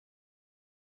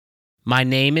My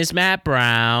name is Matt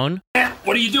Brown.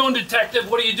 What are you doing, detective?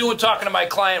 What are you doing talking to my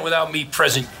client without me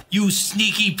present? You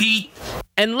sneaky Pete.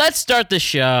 And let's start the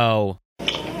show.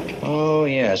 Oh,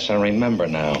 yes, I remember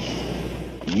now.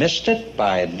 Missed it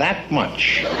by that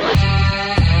much.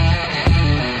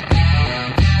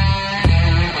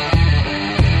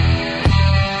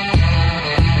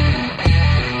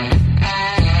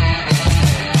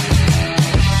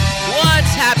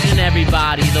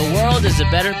 Everybody, the world is a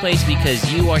better place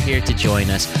because you are here to join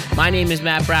us. My name is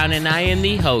Matt Brown, and I am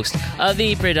the host of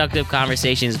the Productive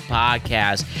Conversations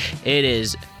podcast. It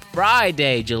is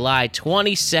Friday, July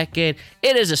 22nd.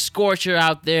 It is a scorcher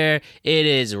out there. It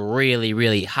is really,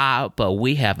 really hot, but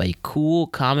we have a cool,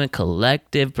 common,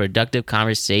 collective, productive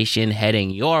conversation heading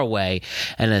your way,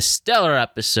 and a stellar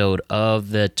episode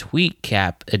of the Tweet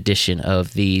Cap edition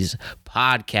of these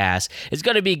podcast. It's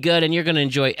going to be good, and you're going to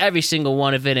enjoy every single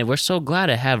one of it, and we're so glad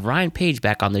to have Ryan Page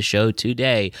back on the show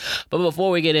today. But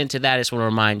before we get into that, I just want to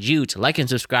remind you to like and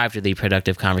subscribe to the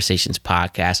Productive Conversations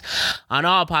podcast on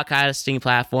all podcasting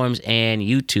platforms and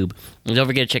YouTube. And don't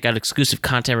forget to check out exclusive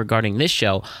content regarding this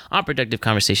show on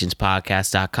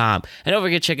productiveconversationspodcast.com. And don't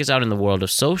forget to check us out in the world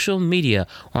of social media.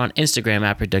 We're on Instagram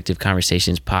at Productive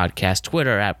Conversations Podcast,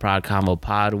 Twitter at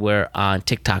ProdConvoPod. We're on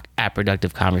TikTok at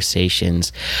Productive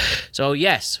Conversations. So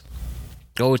yes,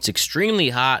 it's extremely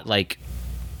hot. Like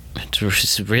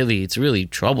it's really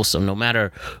troublesome. No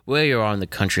matter where you are in the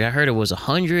country, I heard it was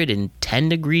 110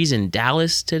 degrees in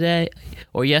Dallas today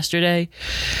or yesterday.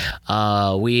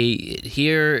 We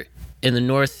here in the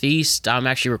Northeast, I'm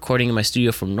actually recording in my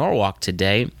studio from Norwalk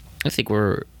today. I think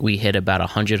we hit about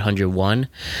 100, 101.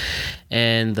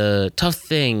 And the tough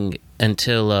thing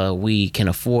until we can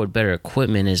afford better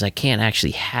equipment is I can't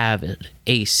actually have an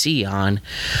AC on.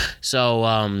 So,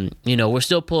 we're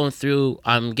still pulling through.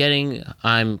 I'm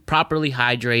properly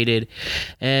hydrated,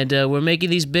 and we're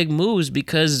making these big moves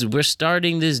because we're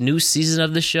starting this new season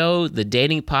of the show. The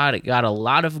Dating Pod got a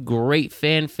lot of great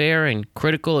fanfare and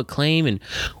critical acclaim, and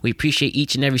we appreciate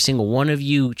each and every single one of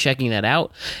you checking that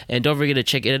out. And don't forget to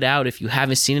check it out if you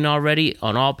haven't seen it already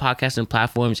on all podcasting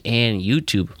platforms and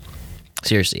YouTube.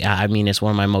 Seriously, I mean, it's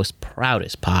one of my most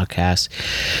proudest podcasts,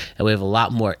 and we have a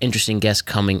lot more interesting guests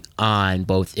coming on,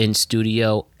 both in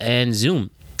studio and Zoom.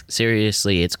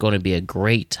 Seriously, it's going to be a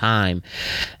great time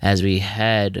as we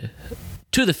head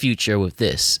to the future with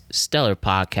this stellar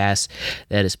podcast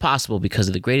that is possible because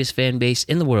of the greatest fan base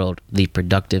in the world, the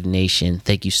Productive Nation.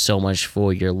 Thank you so much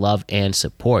for your love and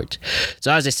support.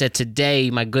 So as I said, today,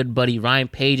 my good buddy Ryan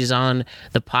Page is on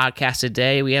the podcast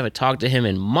today. We haven't talked to him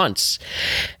in months,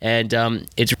 and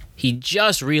he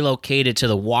just relocated to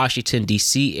the Washington,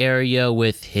 D.C. area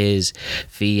with his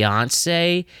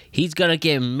fiance. He's going to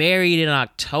get married in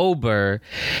October,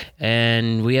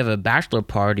 and we have a bachelor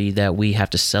party that we have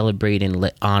to celebrate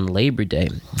on Labor Day.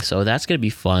 So that's going to be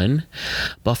fun.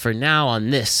 But for now, on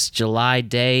this July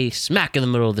day, smack in the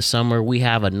middle of the summer, we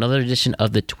have another edition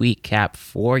of the Tweet Cap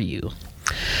for you.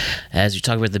 As we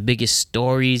talk about the biggest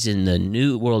stories in the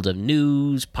new world of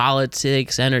news,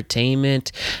 politics,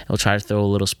 entertainment, we'll try to throw a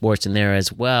little sports in there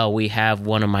as well. We have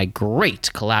one of my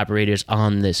great collaborators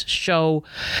on this show,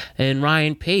 and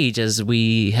Ryan Page, as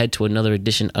we head to another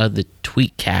edition of the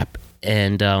Tweet Cap.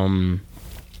 And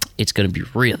it's going to be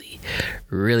really,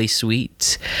 really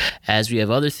sweet as we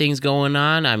have other things going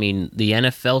on. I mean, the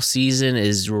NFL season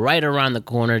is right around the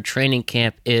corner. Training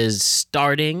camp is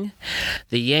starting.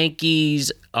 The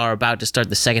Yankees are about to start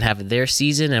the second half of their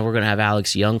season, and we're going to have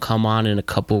Alex Young come on in a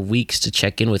couple of weeks to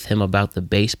check in with him about the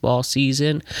baseball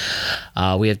season.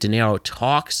 We have De Niro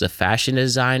Talks, the fashion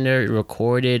designer,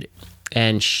 recorded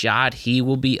and shot. He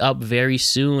will be up very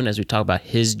soon as we talk about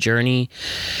his journey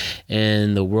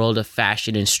in the world of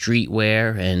fashion and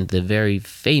streetwear and the very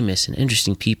famous and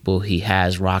interesting people he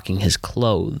has rocking his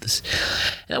clothes.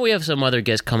 And then we have some other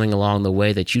guests coming along the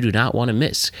way that you do not want to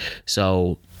miss.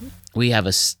 So we have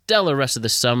a stellar rest of the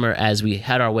summer as we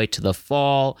head our way to the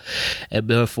fall. And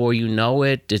before you know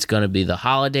it, it's going to be the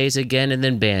holidays again. And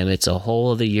then bam, it's a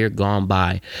whole other year gone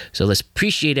by. So let's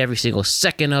appreciate every single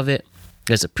second of it.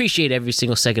 Let's appreciate every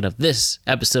single second of this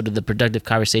episode of the Productive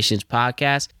Conversations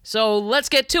podcast. So let's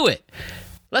get to it.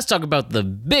 Let's talk about the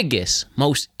biggest,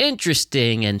 most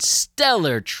interesting, and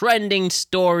stellar trending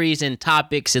stories and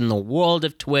topics in the world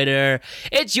of Twitter.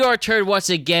 It's your turn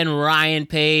once again, Ryan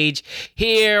Page.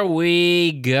 Here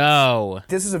we go.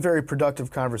 This is a very productive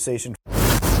conversation.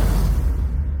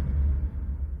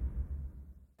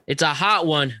 It's a hot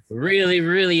one, really,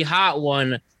 really hot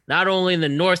one. Not only in the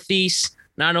Northeast,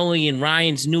 not only in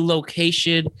Ryan's new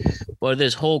location, but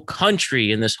this whole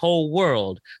country and this whole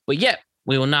world. But yet,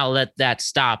 we will not let that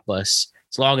stop us.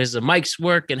 As long as the mics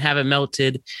work and haven't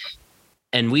melted,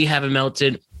 and we haven't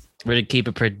melted. We're going to keep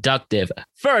it productive.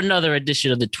 For another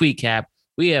edition of the Tweet Cap,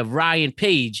 we have Ryan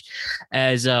Page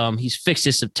as he's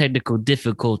fixing some technical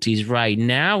difficulties right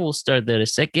now. We'll start that in a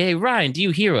second. Hey, Ryan, do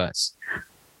you hear us?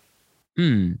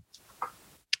 Can't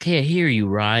hear you,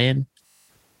 Ryan.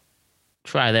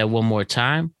 Try that one more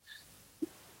time.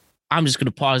 I'm just going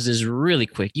to pause this really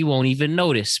quick. You won't even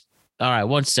notice. All right,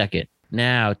 1 second.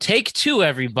 Now, take two,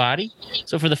 everybody.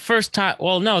 So for the first time,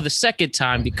 the second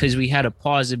time, because we had a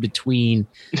pause in between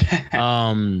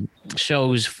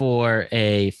shows for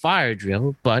a fire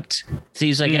drill, but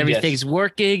seems like everything's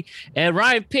working. And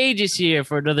Ryan Page is here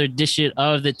for another edition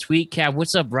of the Tweet Cap.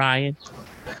 What's up, Ryan?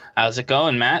 How's it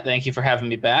going, Matt? Thank you for having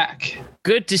me back.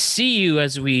 Good to see you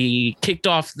as we kicked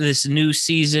off this new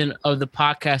season of the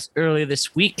podcast earlier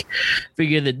this week.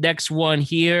 Figure the next one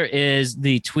here is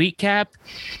the Tweet Cap.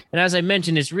 And as I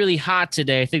mentioned, it's really hot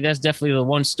today. I think that's definitely the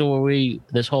one story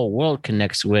this whole world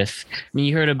connects with. I mean,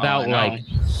 you heard about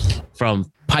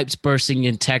from pipes bursting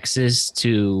in Texas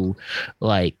to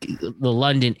like the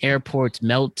London airports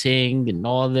melting and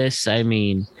all this. I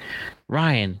mean,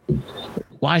 Ryan,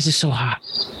 why is it so hot?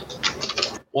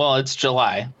 Well, it's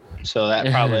July, so that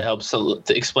probably helps to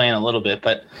explain a little bit.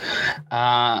 But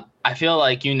I feel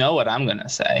like you know what I'm going to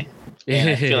say. And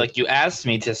I feel like you asked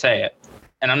me to say it,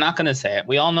 and I'm not going to say it.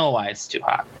 We all know why it's too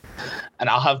hot. And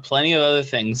I'll have plenty of other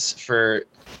things for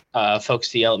folks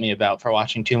to yell at me about for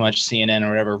watching too much CNN or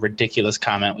whatever ridiculous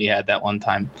comment we had that one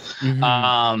time.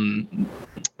 Mm-hmm.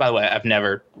 By the way, I've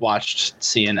never watched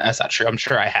CNN. That's not true. I'm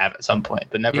sure I have at some point,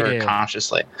 but never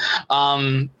consciously.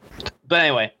 But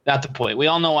anyway, not the point. We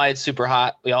all know why it's super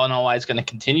hot. We all know why it's going to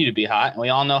continue to be hot. And we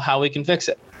all know how we can fix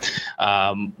it.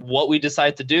 What we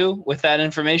decide to do with that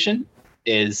information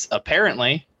is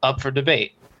apparently up for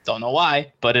debate. Don't know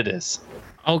why, but it is.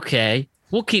 Okay.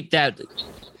 We'll keep that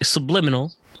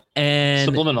subliminal.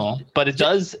 But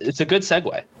it's a good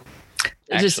segue,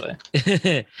 actually.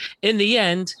 In the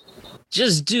end,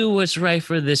 just do what's right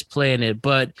for this planet.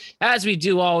 But as we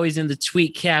do always in the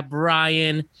Tweet Cap,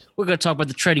 Ryan, we're going to talk about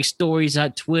the trending stories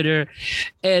on Twitter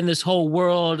and this whole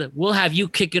world. We'll have you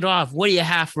kick it off. What do you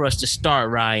have for us to start,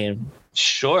 Ryan?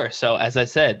 Sure. So as I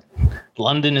said,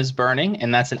 London is burning,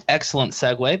 and that's an excellent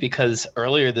segue because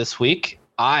earlier this week,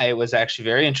 I was actually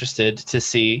very interested to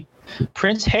see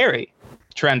Prince Harry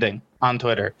trending on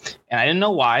Twitter. And I didn't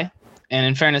know why. And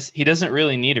in fairness, he doesn't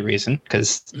really need a reason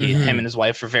because him and his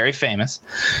wife are very famous.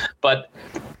 But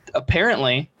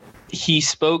apparently, he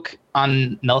spoke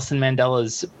on Nelson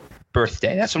Mandela's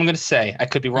birthday. That's what I'm going to say. I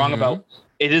could be wrong about.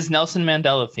 It is Nelson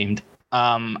Mandela themed.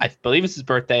 I believe it's his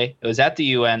birthday. It was at the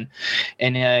UN.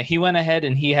 And he went ahead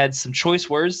and he had some choice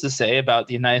words to say about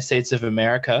the United States of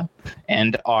America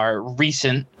and our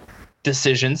recent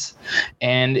decisions.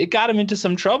 And it got him into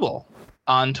some trouble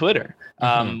on Twitter.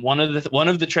 One of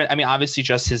the trend. I mean, obviously,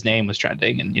 just his name was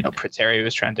trending, and Prince Harry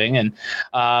was trending, and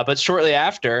but shortly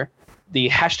after, the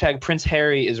hashtag Prince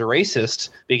Harry is racist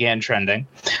began trending,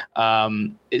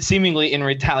 seemingly in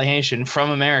retaliation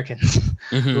from Americans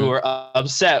who were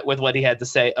upset with what he had to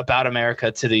say about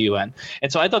America to the UN.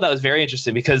 And so I thought that was very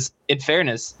interesting because, in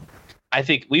fairness, I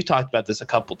think we've talked about this a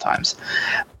couple times.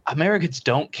 Americans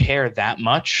don't care that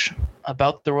much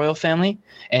about the royal family.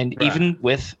 And even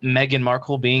with Meghan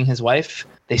Markle being his wife,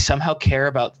 they somehow care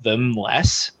about them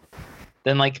less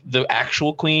than like the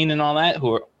actual queen and all that,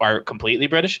 who are completely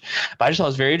British. But I just thought it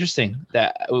was very interesting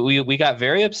that we got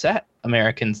very upset.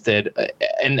 Americans did.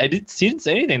 And he didn't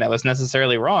say anything that was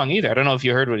necessarily wrong either. I don't know if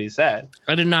you heard what he said.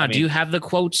 I did not. Do you have the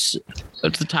quotes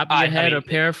at the top of your head or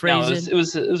paraphrase? No, it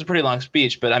was a pretty long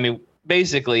speech, but I mean,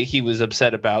 basically, he was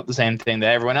upset about the same thing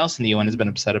that everyone else in the UN has been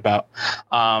upset about.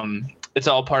 It's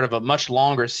all part of a much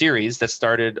longer series that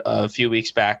started a few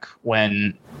weeks back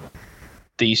when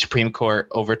the Supreme Court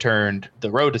overturned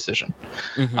the Roe decision.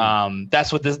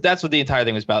 That's what the entire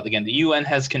thing was about. Again, the UN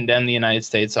has condemned the United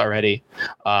States already.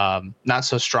 Not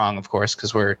so strong, of course,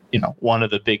 because we're one of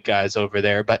the big guys over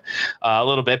there, but a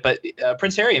little bit. But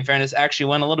Prince Harry, in fairness, actually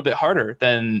went a little bit harder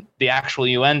than the actual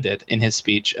UN did in his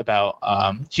speech about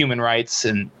human rights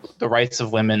and the rights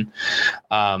of women,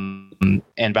 and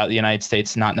about the United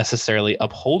States not necessarily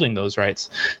upholding those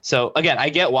rights. So again, I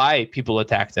get why people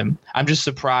attacked him. I'm just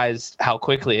surprised how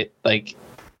quickly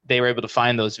they were able to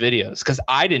find those videos, because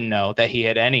I didn't know that he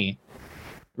had any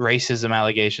racism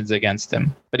allegations against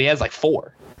him, but he has like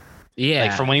 4. Yeah,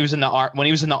 like from when he was in the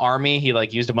army, he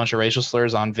used a bunch of racial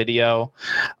slurs on video.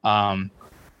 That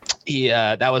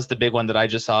was the big one that I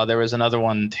just saw. There was another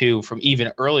one too from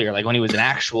even earlier, like when he was an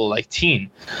actual teen.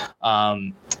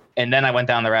 And then I went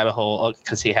down the rabbit hole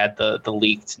because he had the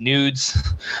leaked nudes.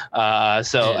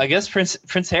 I guess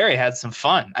Prince Harry had some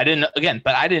fun. I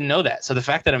didn't know that. So the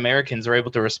fact that Americans were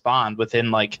able to respond within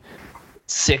like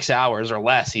 6 hours or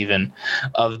less even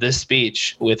of this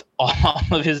speech with all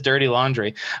of his dirty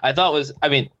laundry, I thought I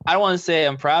don't want to say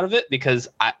I'm proud of it because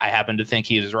I happen to think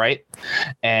he was right.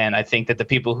 And I think that the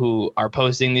people who are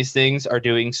posting these things are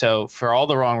doing so for all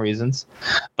the wrong reasons.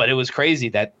 But it was crazy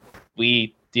that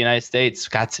the United States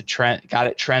got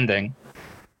it trending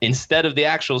instead of the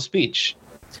actual speech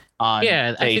on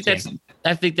Beijing.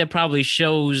 I think that probably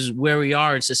shows where we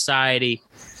are in society.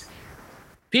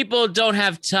 People don't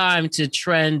have time to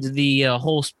trend the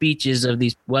whole speeches of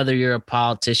these, whether you're a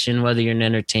politician, whether you're in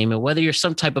entertainment, whether you're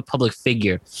some type of public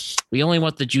figure. We only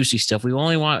want the juicy stuff. We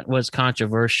only want what's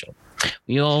controversial.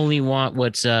 We only want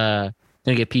what's going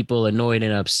to get people annoyed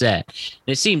and upset.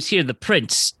 And it seems here the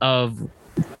Prince of,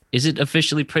 is it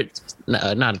officially Prince?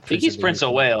 No, not a Prince. I think he's Prince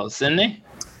of Wales, isn't he?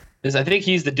 I think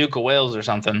he's the Duke of Wales or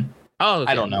something. Oh,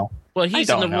 okay. I don't know. Well, he's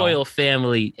in the royal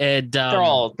family, and they're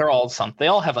all something. They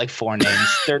all have like 4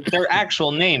 names. Their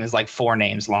actual name is like 4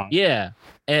 names long. Yeah,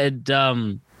 and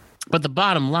but the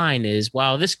bottom line is,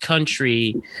 while this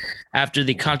country, after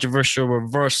the controversial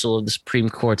reversal of the Supreme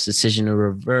Court's decision to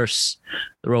reverse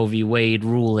the Roe v. Wade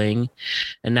ruling,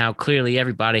 and now clearly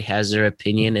everybody has their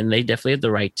opinion, and they definitely have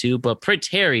the right to. But Prince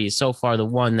Harry is so far the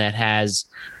one that has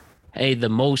the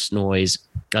most noise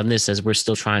on this, as we're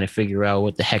still trying to figure out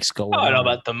what the heck's going on. I don't know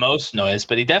about the most noise,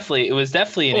 but it was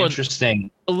definitely a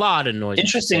lot of noise.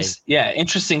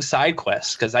 Interesting side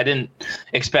quest, because I didn't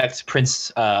expect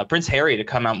Prince Harry to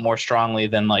come out more strongly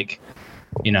than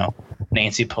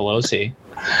Nancy Pelosi,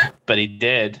 but he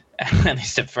did, at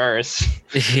least at first.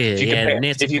 If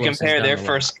you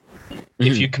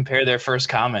compare their first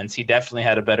comments, he definitely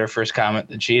had a better first comment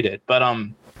than she did. But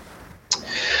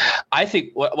I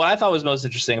think what I thought was most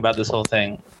interesting about this whole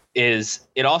thing is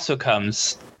it also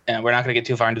comes, and we're not going to get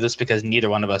too far into this because neither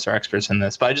one of us are experts in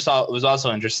this, but I just thought it was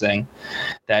also interesting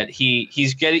that he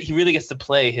really gets to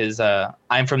play his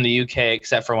I'm from the UK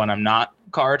except for when I'm not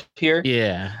card here.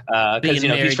 Yeah. Being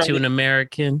married to an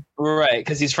American. Right,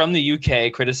 because he's from the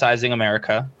UK criticizing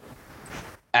America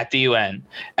at the UN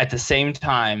at the same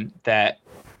time that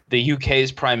the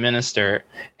UK's prime minister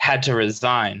had to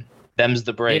resign. Them's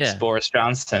the breaks, Boris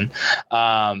Johnson.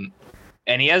 And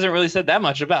he hasn't really said that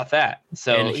much about that.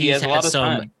 So and he has a lot of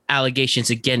time. Allegations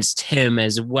against him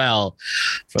as well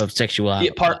from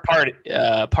sexuality.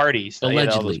 Parties. Allegedly.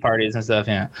 All those parties and stuff,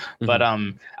 yeah. Mm-hmm. But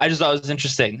I just thought it was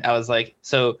interesting. I was like,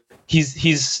 so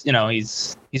he's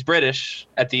British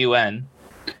at the UN,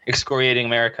 excoriating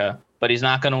America, but he's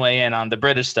not going to weigh in on the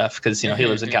British stuff because he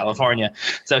lives in California.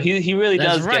 So he really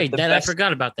does. Right. Get the best. I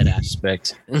forgot about that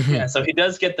aspect. Yeah. So he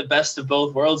does get the best of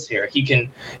both worlds here. He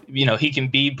can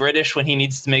be British when he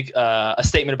needs to make a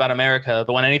statement about America,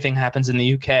 but when anything happens in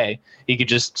the UK, he could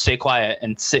just stay quiet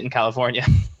and sit in California.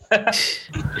 Must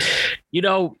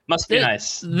be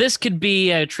nice. This could be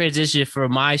a transition for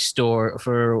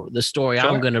the story Sure.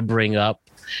 I'm going to bring up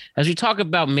as we talk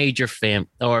about major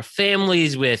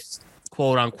families with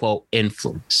quote unquote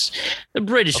influence. The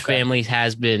British family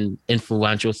has been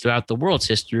influential throughout the world's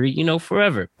history,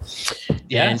 forever.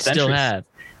 Yeah, and still have.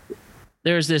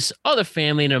 There's this other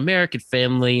family, an American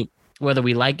family, whether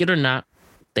we like it or not,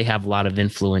 they have a lot of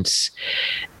influence.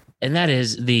 And that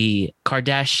is the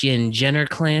Kardashian-Jenner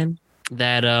clan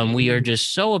that we are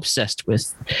just so obsessed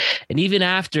with. And even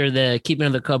after the Keeping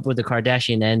Up with the Cup with the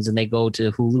Kardashian ends and they go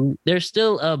to Hulu, they're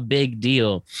still a big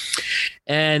deal.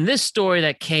 And this story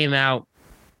that came out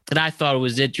that I thought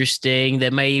was interesting,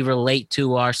 that may relate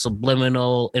to our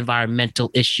subliminal environmental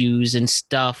issues and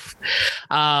stuff.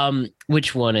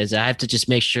 Which one is it? I have to just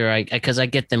make sure because I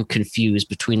get them confused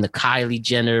between the Kylie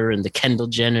Jenner and the Kendall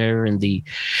Jenner and the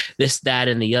this, that,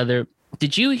 and the other.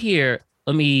 Did you hear?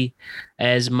 Let me,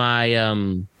 as my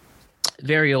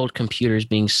very old computer is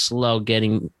being slow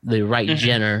getting the right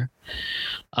Jenner.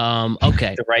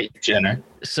 Okay. The right Jenner.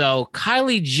 So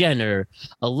Kylie Jenner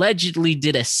allegedly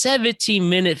did a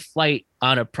 17-minute flight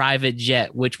on a private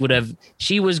jet,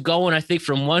 she was going, I think,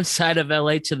 from one side of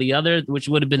LA to the other, which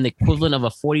would have been the equivalent of a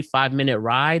 45-minute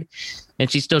ride. And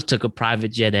she still took a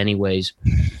private jet anyways.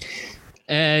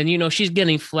 And, she's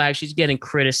getting flagged. She's getting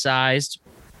criticized.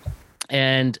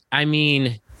 And I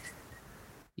mean,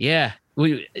 yeah,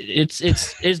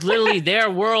 it's literally their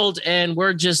world and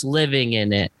we're just living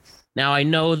in it. Now, I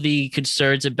know the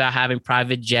concerns about having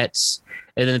private jets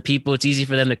and then it's easy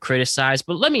for them to criticize.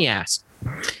 But let me ask,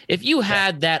 if you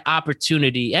had that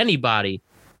opportunity, anybody,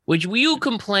 would you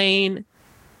complain?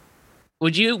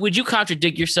 Would you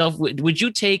contradict yourself? Would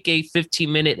you take a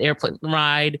 15-minute airplane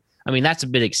ride I mean, that's a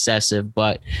bit excessive,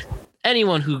 but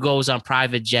anyone who goes on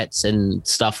private jets and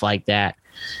stuff like that,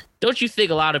 don't you think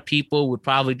a lot of people would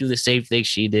probably do the same thing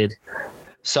she did?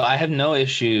 So I have no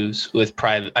issues with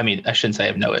private. I mean, I shouldn't say I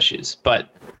have no issues, but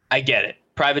I get it.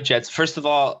 Private jets. First of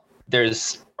all,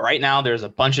 there's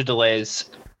a bunch of delays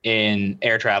in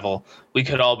air travel. We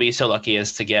could all be so lucky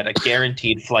as to get a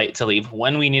guaranteed flight to leave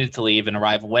when we needed to leave and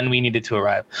arrive when we needed to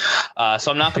arrive. So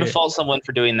I'm not going to fault someone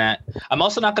for doing that. I'm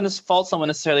also not going to fault someone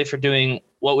necessarily for doing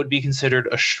what would be considered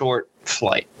a short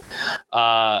flight.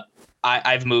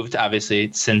 I've moved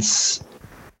obviously since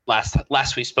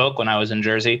last we spoke when I was in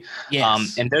Jersey.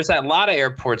 Yes. And there's a lot of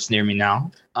airports near me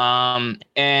now.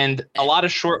 And a lot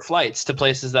of short flights to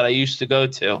places that I used to go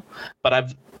to,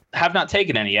 but have not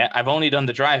taken any yet. I've only done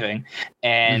the driving,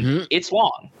 and it's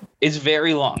long. It's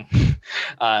very long.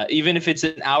 Even if it's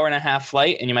an hour and a half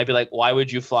flight, and you might be like, why would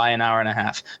you fly an hour and a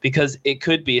half? Because it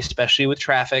could be, especially with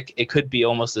traffic, it could be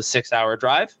almost a 6-hour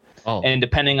drive. Oh. And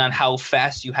depending on how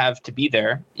fast you have to be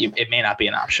there, it may not be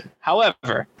an option.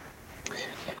 However,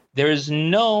 if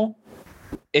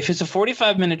it's a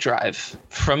 45-minute drive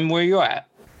from where you're at,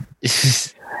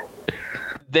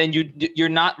 then you're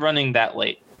not running that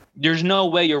late. There's no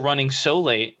way you're running so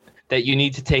late that you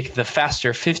need to take the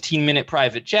faster 15-minute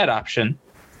private jet option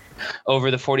over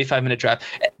the 45-minute drive.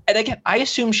 And again, I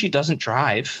assume she doesn't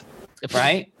drive,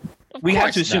 right? We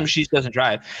have to assume she doesn't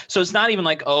drive. So it's not even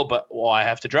like, I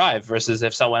have to drive versus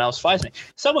if someone else flies me.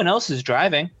 Someone else is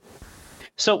driving.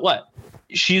 So what?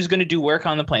 She's going to do work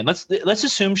on the plane. Let's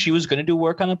assume she was going to do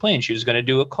work on the plane. She was going to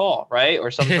do a call, right? Or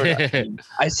some sort of,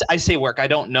 I say work. I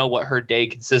don't know what her day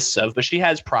consists of, but she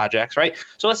has projects, right?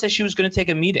 So let's say she was going to take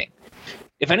a meeting.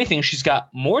 If anything, she's got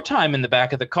more time in the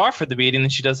back of the car for the meeting than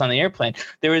she does on the airplane.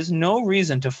 There is no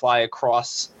reason to fly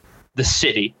across the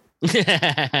city.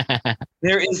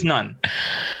 There is none.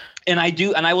 And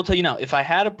I will tell you now, if I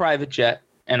had a private jet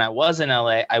and I was in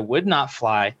LA, I would not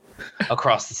fly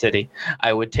across the city.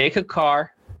 I would take a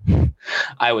car.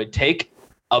 I would take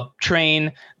a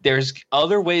train. There's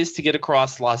other ways to get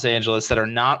across Los Angeles that are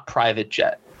not private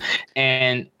jet.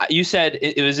 And you said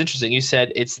it was interesting. You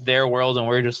said it's their world and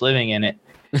we're just living in it.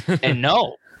 And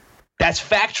no, that's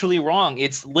factually wrong.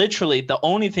 It's literally the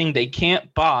only thing they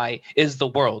can't buy is the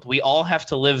world. We all have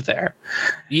to live there.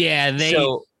 Yeah,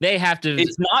 they have to.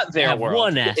 It's not their world.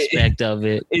 One aspect of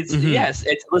it. It's yes.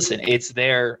 It's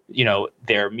their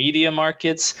media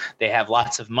markets. They have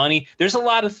lots of money. There's a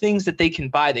lot of things that they can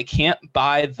buy. They can't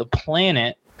buy the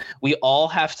planet. We all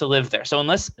have to live there. So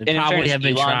unless they probably have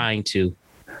been trying to.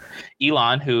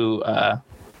 Elon, who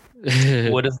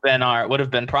would have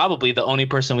been probably the only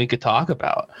person we could talk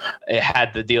about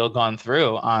had the deal gone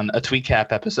through on a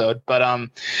TweetCap episode. But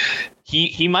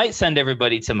he might send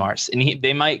everybody to Mars, and the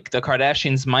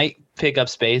Kardashians might pick up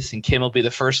space, and Kim will be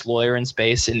the first lawyer in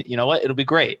space. And you know what? It'll be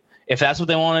great if that's what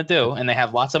they want to do, and they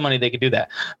have lots of money. They could do that.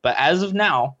 But as of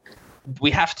now,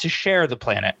 we have to share the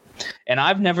planet, and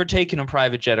I've never taken a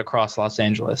private jet across Los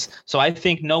Angeles, so I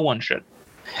think no one should.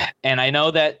 And I know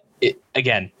that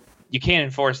again, you can't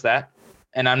enforce that.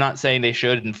 And I'm not saying they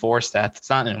should enforce that. It's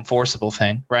not an enforceable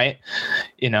thing, right?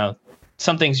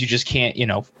 Some things you just can't,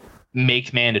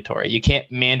 make mandatory. You can't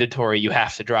mandatory you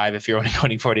have to drive if you're only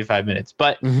going 45 minutes.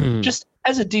 But just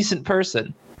as a decent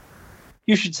person,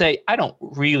 you should say, I don't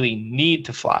really need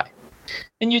to fly.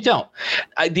 And you don't.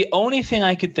 The only thing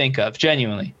I could think of,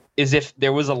 genuinely, is if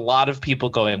there was a lot of people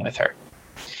going with her.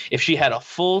 If she had a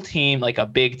full team, like a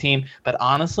big team. But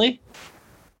honestly,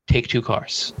 take 2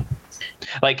 cars.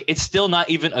 Like, it's still not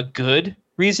even a good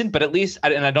reason, but at least,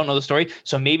 and I don't know the story,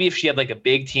 so maybe if she had like a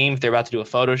big team, if they're about to do a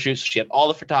photo shoot, so she had all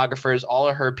the photographers, all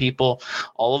of her people,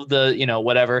 all of the,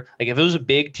 whatever, like if it was a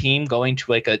big team going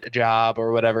to like a job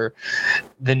or whatever,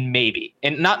 then maybe.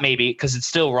 And not maybe, because it's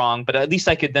still wrong, but at least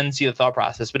I could then see the thought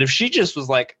process. But if she just was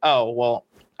like, oh, well,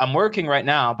 I'm working right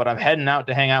now, but I'm heading out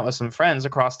to hang out with some friends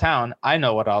across town, I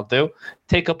know what I'll do.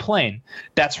 Take a plane.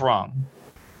 That's wrong.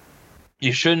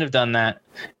 You shouldn't have done that.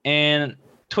 And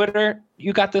Twitter,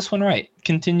 you got this one right.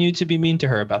 Continue to be mean to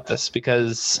her about this,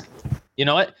 because you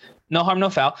know what? No harm, no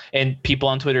foul. And people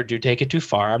on Twitter do take it too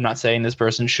far. I'm not saying this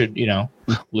person should,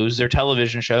 lose their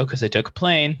television show because they took a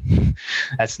plane.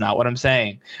 That's not what I'm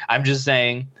saying. I'm just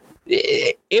saying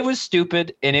it was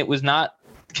stupid and it was not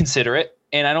considerate.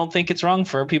 And I don't think it's wrong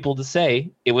for people to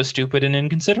say it was stupid and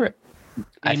inconsiderate.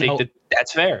 I think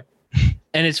that's fair.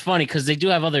 And it's funny because they do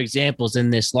have other examples in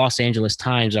this Los Angeles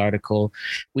Times article.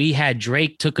 We had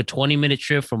Drake took a 20-minute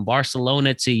trip from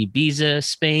Barcelona to Ibiza,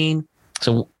 Spain.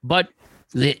 But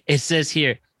it says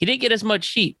here, he didn't get as much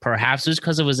heat. Perhaps it was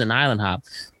because it was an island hop.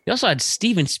 We also had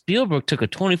Steven Spielberg took a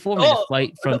 24-minute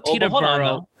flight from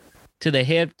Teterboro to the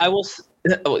hip. I will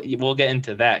We'll get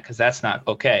into that because that's not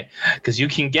okay. Because you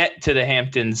can get to the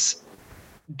Hamptons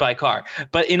by car,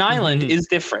 but in Ireland is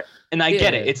different. And I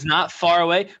get it; it's not far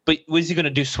away. But was he going to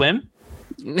do swim?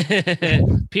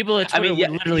 People at Twitter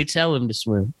would literally tell him to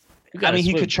swim. I mean,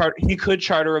 he could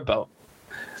charter a boat,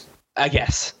 I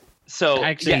guess. So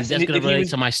actually, that's going to relate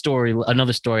to my story.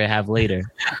 Another story I have later.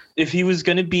 If he was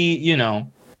going to be, if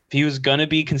he was going to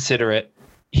be considerate,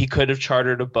 he could have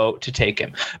chartered a boat to take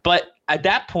him. But at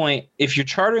that point, if you're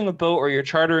chartering a boat or you're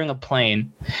chartering a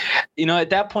plane, at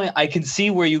that point, I can see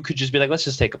where you could just be like, let's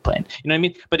just take a plane. You know what I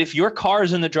mean? But if your car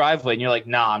is in the driveway and you're like,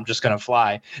 nah, I'm just going to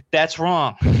fly, that's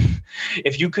wrong.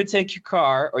 If you could take your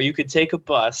car or you could take a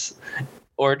bus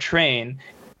or a train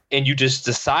and you just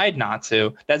decide not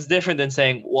to, that's different than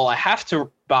saying, well, I have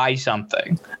to buy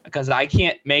something because I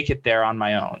can't make it there on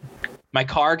my own. My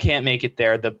car can't make it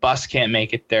there. The bus can't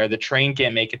make it there. The train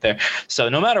can't make it there. So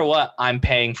no matter what, I'm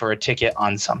paying for a ticket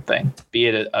on something, be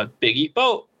it a big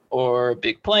boat or a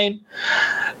big plane.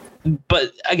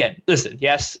 But again, listen,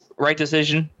 yes, right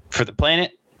decision for the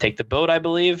planet. Take the boat, I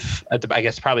believe. I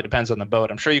guess it probably depends on the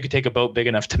boat. I'm sure you could take a boat big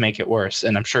enough to make it worse,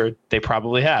 and I'm sure they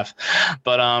probably have.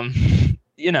 But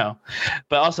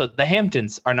but also the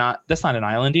Hamptons that's not an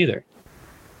island either.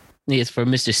 It's for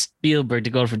Mr. Spielberg to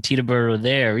go from Teterboro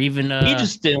there. Even he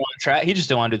just didn't want to he just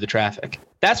didn't want to do the traffic.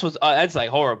 That's like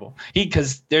horrible. He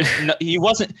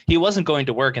wasn't going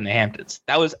to work in the Hamptons.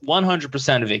 That was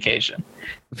 100% a vacation.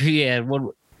 Yeah,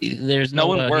 there's no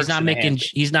one works.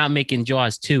 He's not making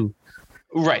Jaws 2.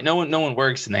 Right. No one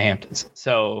works in the Hamptons.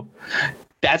 So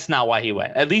that's not why he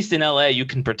went. At least in LA, you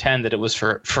can pretend that it was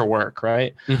for work,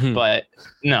 right? Mm-hmm. But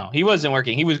no, he wasn't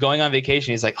working. He was going on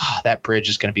vacation. He's like, oh, that bridge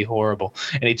is going to be horrible.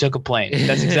 And he took a plane.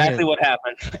 That's exactly what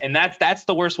happened. And that's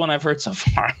the worst one I've heard so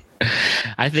far.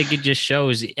 I think it just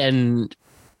shows. And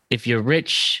if you're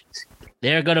rich,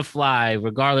 they're going to fly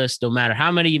regardless, no matter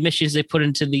how many emissions they put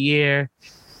into the air.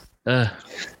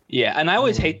 Yeah. And I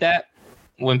always hate that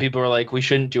when people are like, we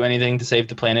shouldn't do anything to save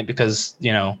the planet because,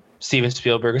 Steven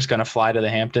Spielberg is going to fly to the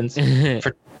Hamptons.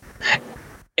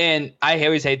 And I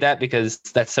always hate that because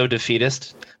that's so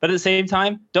defeatist. But at the same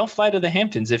time, don't fly to the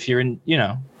Hamptons if you're in,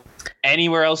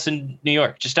 anywhere else in New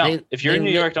York. Just don't. If you're in New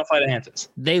York, don't fly to the Hamptons.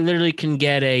 They literally can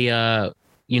get a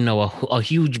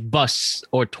huge bus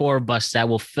or tour bus that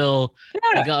will fill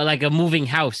like a moving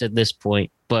house at this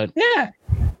point. But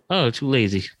too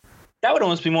lazy. That would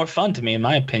almost be more fun to me, in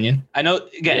my opinion. I know,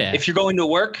 again, if you're going to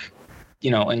work,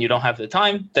 and you don't have the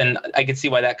time, then I can see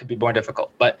why that could be more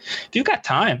difficult. But if you've got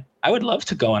time, I would love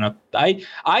to go on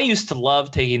I used to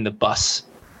love taking the bus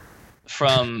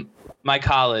from my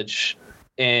college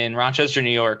in Rochester, New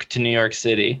York to New York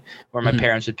City, where my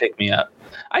parents would pick me up.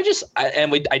 I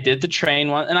did the train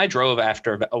one, and I drove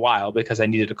after a while because I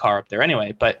needed a car up there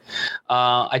anyway. But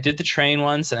I did the train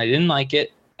once, and I didn't like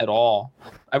it at all.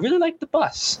 I really liked the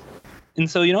bus. And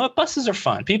so, you know what? Buses are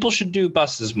fun. People should do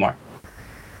buses more.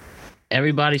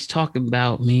 Everybody's talking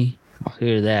about me. I'll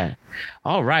hear that.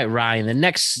 All right, Ryan, the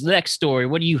next story.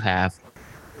 What do you have?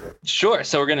 Sure.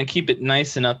 So we're going to keep it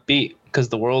nice and upbeat because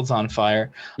the world's on fire.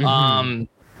 Mm-hmm.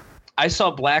 I saw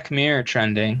Black Mirror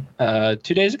trending 2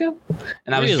 days ago,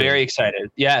 and I was very excited.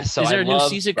 Yeah. So is there a new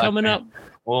season coming up?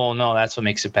 Well, no, that's what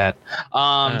makes it bad.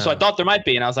 So I thought there might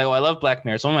be, and I was like, oh, I love Black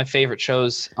Mirror. It's one of my favorite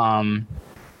shows.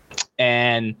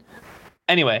 And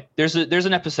anyway, there's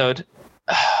an episode.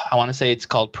 I want to say it's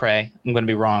called Prey. I'm going to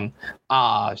be wrong.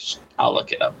 I'll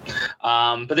look it up.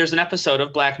 But there's an episode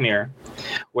of Black Mirror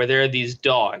where there are these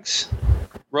dogs,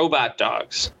 robot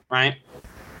dogs, right?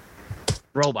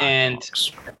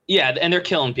 Dogs. Yeah, and they're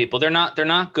killing people. They're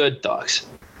not good dogs.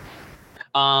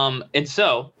 And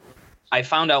so I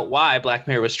found out why Black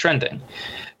Mirror was trending.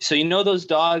 So those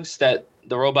dogs the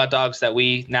robot dogs that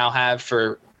we now have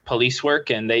for police work,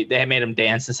 and they had made them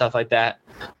dance and stuff like that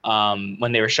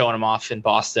when they were showing them off in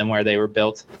Boston where they were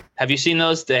built. Have you seen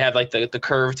those? They have like the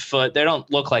curved foot. They don't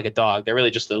look like a dog. They're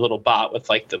really just a little bot with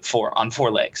like on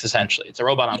four legs, essentially. It's a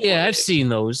robot on 4 legs. Yeah, I've seen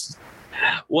those.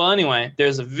 Well, anyway,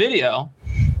 there's a video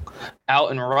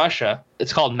out in Russia.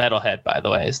 It's called Metalhead, by the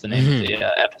way, is the name of the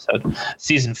episode.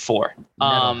 Season 4.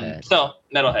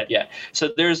 Metalhead, yeah.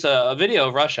 So there's a video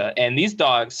of Russia, and these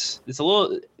dogs,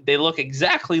 they look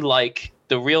exactly like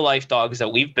the real life dogs that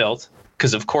we've built,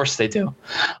 because of course they do.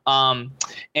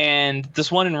 And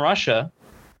this one in Russia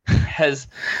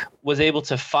was able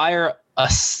to fire a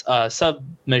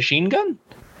submachine gun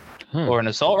or an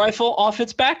assault rifle off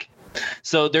its back.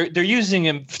 So they're using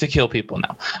him to kill people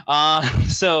now.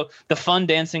 So the fun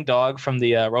dancing dog from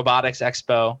the Robotics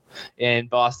Expo in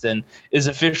Boston is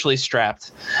officially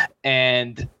strapped,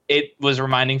 and it was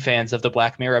reminding fans of the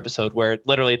Black Mirror episode where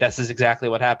literally this is exactly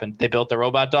what happened. They built the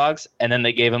robot dogs and then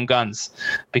they gave them guns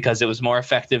because it was more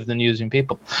effective than using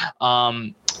people.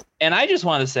 And I just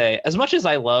want to say, as much as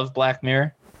I love Black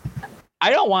Mirror, I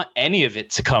don't want any of it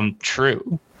to come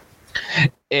true.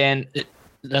 And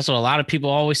that's what a lot of people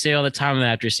always say all the time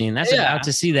after seeing that's about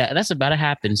to see that. That's about to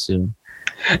happen soon.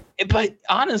 But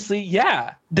honestly,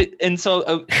 yeah. And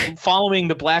so following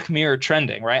the Black Mirror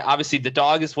trending, right? Obviously, the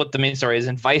dog is what the main story is,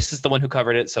 and Vice is the one who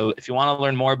covered it. So if you want to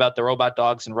learn more about the robot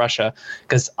dogs in Russia,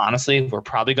 because honestly, we're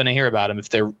probably going to hear about them if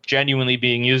they're genuinely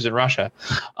being used in Russia,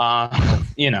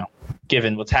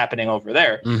 given what's happening over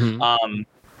there. Mm-hmm.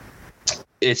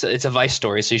 It's a Vice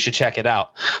story, so you should check it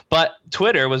out. But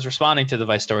Twitter was responding to the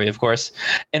Vice story, of course,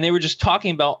 and they were just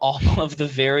talking about all of the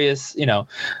various,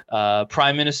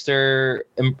 Prime Minister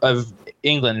of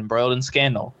England embroiled in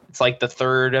scandal. It's like the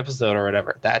third episode or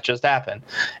whatever that just happened.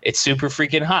 It's super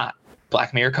freaking hot.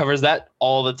 Black Mirror covers that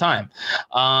all the time.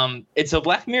 So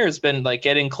Black Mirror has been like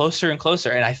getting closer and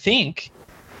closer, and I think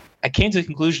I came to the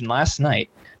conclusion last night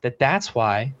that that's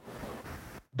why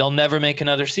they'll never make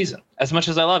another season. As much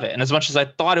as I love it, and as much as I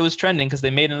thought it was trending because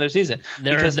they made another season,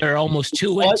 they're almost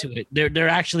too into it. They're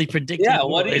actually predicting. Yeah,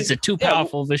 it's too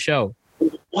powerful of a show.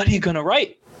 What are you gonna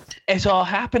write? It's all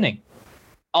happening.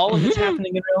 All of it's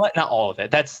happening in real life. Not all of it.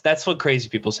 That's what crazy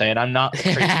people say, and I'm not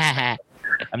crazy.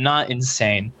 I'm not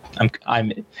insane.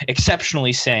 I'm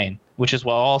exceptionally sane, which is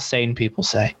what all sane people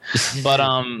say. But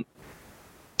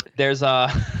they're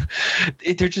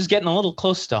just getting a little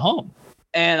close to home.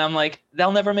 And I'm like,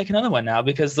 they'll never make another one now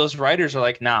because those writers are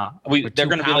like, nah, they're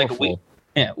going to be like,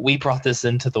 we brought this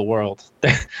into the world.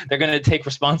 They're going to take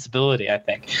responsibility, I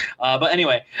think. But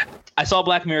anyway, I saw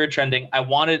Black Mirror trending.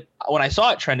 When I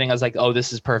saw it trending, I was like, oh,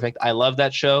 this is perfect. I love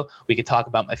that show. We could talk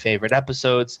about my favorite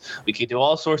episodes. We could do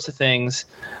all sorts of things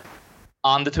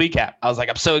on the Tweetcap. I was like,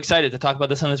 I'm so excited to talk about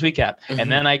this on the Tweetcap. Mm-hmm. And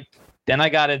then I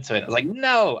got into it. I was like,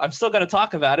 no, I'm still going to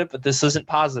talk about it, but this isn't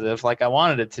positive like I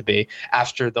wanted it to be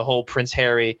after the whole Prince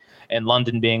Harry and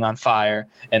London being on fire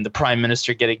and the Prime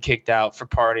Minister getting kicked out for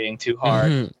partying too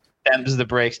hard. Mm-hmm. Them's the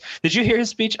breaks. Did you hear his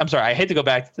speech? I'm sorry, I hate to go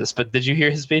back to this, but did you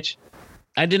hear his speech?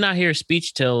 I did not hear a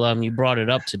speech till you brought it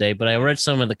up today, but I read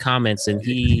some of the comments and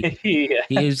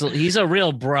he's a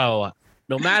real bro.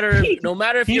 No matter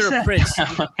if you're a prince,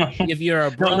 if you're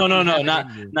a bro. No,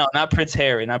 not Prince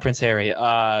Harry,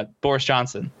 Boris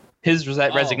Johnson. His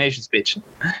resignation speech.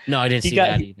 No, I didn't see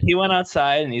that either. He went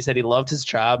outside and he said he loved his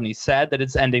job and he's sad that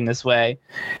it's ending this way,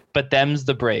 but them's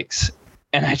the breaks.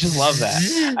 And I just love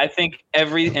that. I think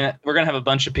and we're going to have a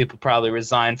bunch of people probably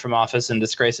resign from office in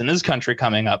disgrace in this country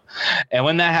coming up. And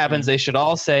when that happens, they should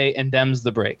all say, and them's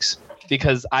the breaks,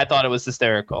 because I thought it was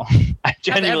hysterical. I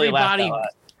genuinely laughed a lot.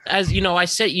 As you know, I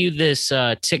sent you this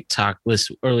TikTok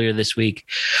list earlier this week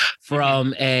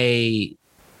from this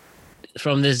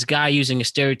guy using a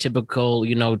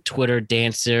stereotypical, Twitter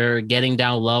dancer, getting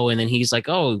down low, and then he's like,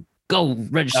 "Oh, go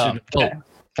register to vote."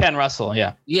 Ken Russell,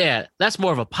 yeah. Yeah, that's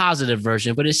more of a positive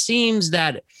version, but it seems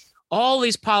that all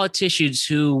these politicians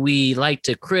who we like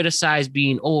to criticize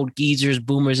being old geezers,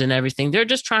 boomers, and everything, they're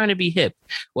just trying to be hip,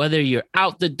 whether you're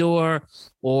out the door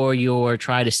or you're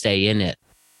trying to stay in it.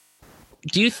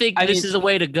 Do you think this is the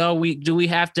way to go? Do we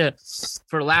have to,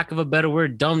 for lack of a better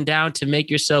word, dumb down to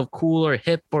make yourself cool or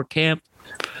hip or camp?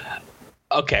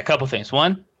 Okay, a couple things.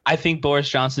 One, I think Boris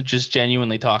Johnson just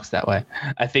genuinely talks that way.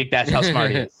 I think that's how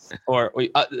smart he is.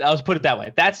 I'll put it that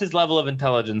way. That's his level of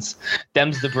intelligence.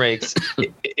 Them's the breaks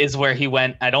is where he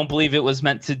went. I don't believe it was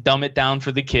meant to dumb it down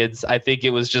for the kids. I think it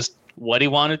was just what he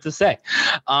wanted to say,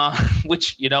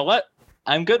 which, you know what,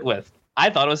 I'm good with. I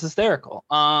thought it was hysterical.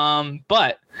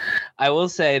 But I will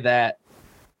say that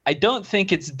I don't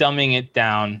think it's dumbing it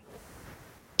down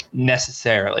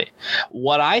necessarily.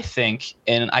 What I think,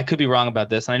 and I could be wrong about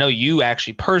this, and I know you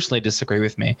actually personally disagree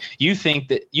with me. You think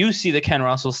that you see the Ken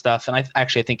Russell stuff, and I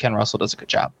think Ken Russell does a good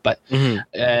job. But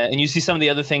and you see some of the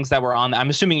other things that were on. I'm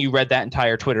assuming you read that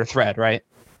entire Twitter thread, right?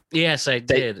 Yes, I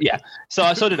did. Yeah.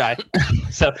 So did I.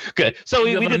 So good. So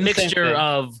we did a mixture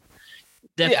of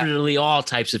definitely all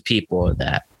types of people of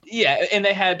that. Yeah, and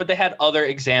they had other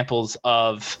examples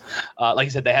of, like I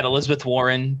said, they had Elizabeth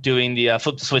Warren doing the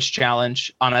flip the switch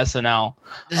challenge on SNL,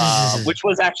 which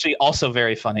was actually also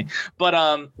very funny.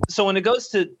 But so when it goes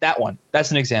to that one,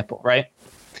 that's an example, right?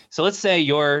 So let's say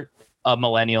you're a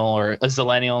millennial or a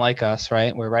zillennial like us,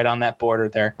 right? We're right on that border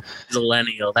there.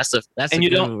 Zillennial, that's a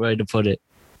good way to put it.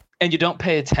 And you don't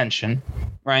pay attention,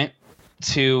 right,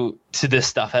 to this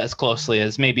stuff as closely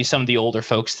as maybe some of the older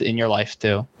folks in your life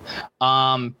do.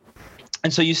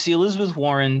 And so you see Elizabeth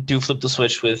Warren do Flip the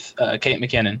Switch with Kate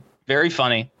McKinnon. Very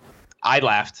funny. I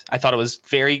laughed. I thought it was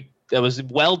very that was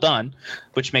well done,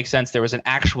 which makes sense. There was an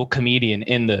actual comedian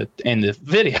in the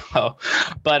video.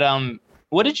 But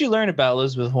what did you learn about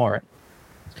Elizabeth Warren?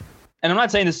 And I'm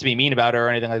not saying this to be mean about her or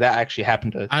anything like that. I actually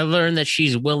happened to. I learned that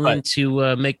she's willing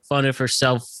to make fun of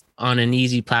herself on an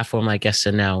easy platform like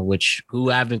SNL, who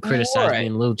have been criticized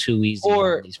being a little too easy.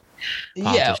 Or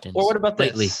what about this?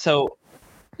 Lately.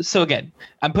 So again,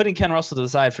 I'm putting Ken Russell to the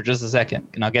side for just a second,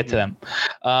 and I'll get to them.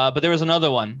 But there was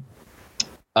another one,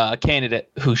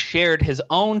 candidate who shared his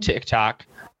own TikTok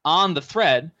on the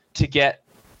thread to get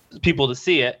people to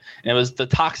see it, and it was the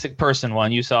toxic person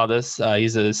one. You saw this.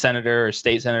 He's a senator or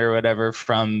state senator or whatever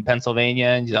from Pennsylvania,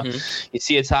 and you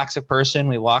see a toxic person,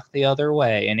 we walk the other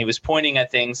way. And he was pointing at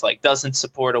things like doesn't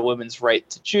support a woman's right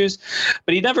to choose,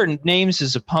 but he never names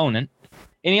his opponent,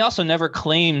 and he also never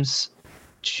claims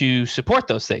to support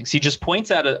those things. He just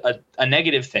points out a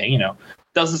negative thing,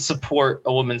 doesn't support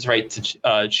a woman's right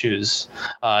to choose,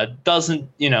 doesn't,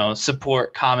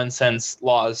 support common sense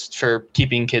laws for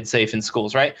keeping kids safe in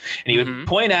schools, right? And he would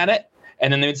point at it,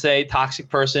 and then they would say toxic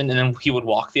person, and then he would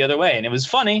walk the other way. And it was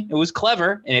funny, it was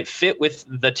clever, and it fit with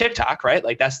the TikTok, right?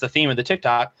 Like that's the theme of the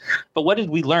TikTok. But what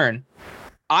did we learn?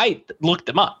 I looked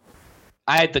him up.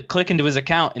 I had to click into his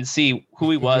account and see who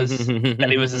he was, that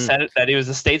he was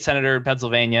a state senator in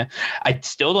Pennsylvania. I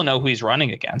still don't know who he's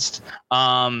running against.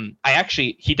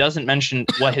 He doesn't mention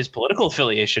what his political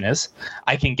affiliation is.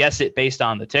 I can guess it based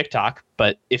on the TikTok,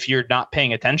 but if you're not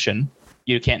paying attention,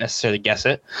 you can't necessarily guess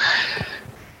it.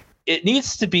 It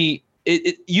needs to be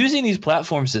using these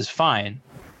platforms is fine,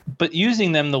 but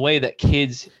using them the way that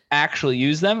kids actually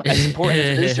use them, as important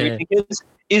as it is to reaching kids,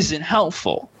 isn't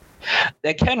helpful.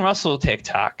 That Ken Russell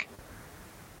TikTok,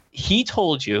 he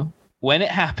told you when it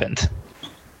happened,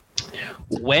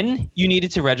 when you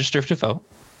needed to register to vote,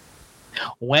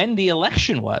 when the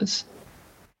election was,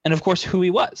 and of course who he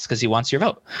was, because he wants your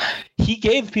vote. He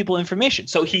gave people information.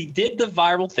 So he did the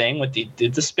viral thing with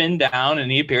did the spin down,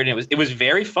 and he appeared, and it was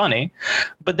very funny.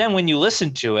 But then when you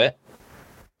listened to it,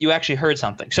 you actually heard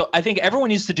something. So I think everyone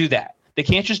needs to do that. They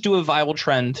can't just do a viral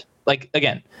trend. Like,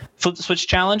 again, flip the switch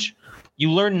challenge. You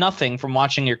learn nothing from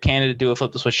watching your candidate do a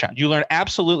flip the switch challenge. You learn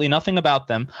absolutely nothing about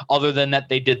them other than that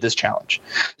they did this challenge.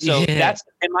 So that's,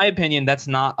 in my opinion, that's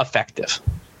not effective.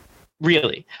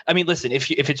 Really. I mean, listen,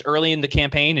 if it's early in the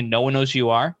campaign and no one knows who you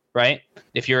are, right?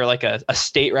 If you're like a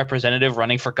state representative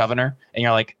running for governor and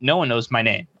you're like, no one knows my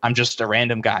name, I'm just a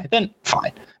random guy, then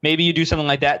fine. Maybe you do something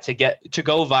like that to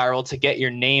go viral, to get your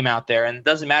name out there. And it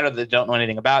doesn't matter that they don't know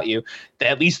anything about you.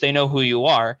 At least they know who you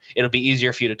are. It'll be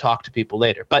easier for you to talk to people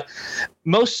later. But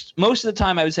most of the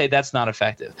time, I would say that's not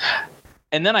effective.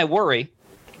 And then I worry,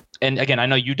 and again, I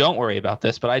know you don't worry about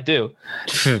this, but I do,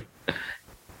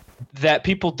 that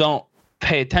people don't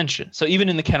pay attention. So even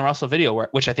in the Ken Russell video,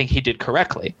 which I think he did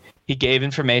correctly, he gave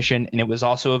information and it was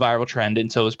also a viral trend,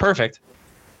 and so it was perfect.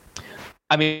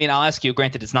 I mean, I'll ask you,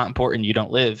 granted it's not important, you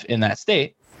don't live in that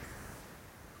state.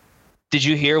 Did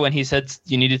you hear when he said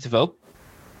you needed to vote?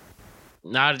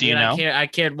 No, do you know? I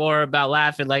cared more about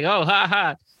laughing like, oh, ha,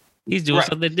 ha. He's doing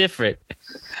something different.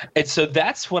 And so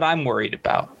that's what I'm worried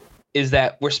about, is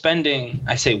that we're spending,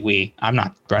 I say we, I'm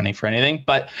not running for anything,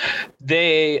 but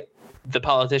the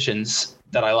politicians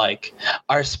that I like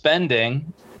are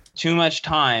spending too much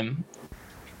time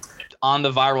on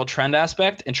the viral trend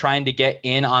aspect and trying to get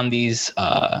in on these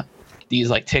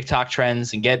like TikTok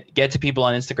trends and get to people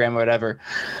on Instagram or whatever,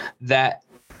 that's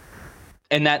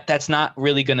not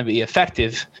really going to be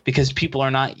effective because people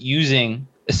are not using,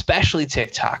 especially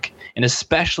TikTok and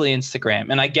especially Instagram.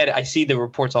 And I get it. I see the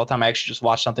reports all the time. I actually just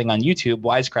watched something on YouTube.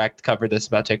 Wisecrack covered this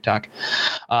about TikTok,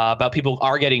 about people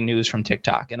are getting news from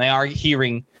TikTok and they are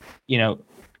hearing,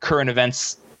 current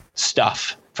events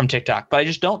stuff from TikTok. But I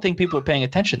just don't think people are paying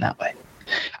attention that way.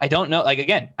 I don't know. Like,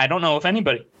 again, I don't know if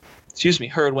anybody,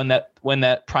 heard when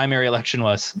that primary election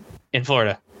was in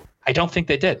Florida. I don't think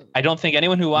they did. I don't think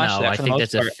anyone who watched that for the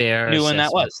most part knew when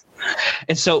that was.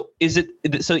 And so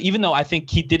so even though I think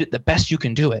he did it the best you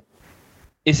can do it,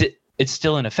 it's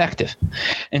still ineffective.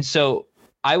 And so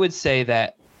I would say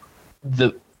that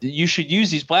you should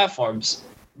use these platforms,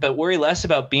 but worry less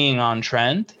about being on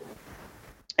trend.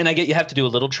 And I get you have to do a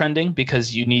little trending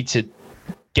because you need to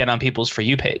get on people's For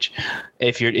You page.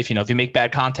 If you make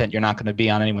bad content, you're not going to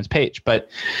be on anyone's page. But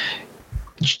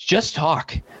just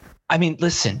talk. I mean,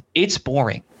 listen, it's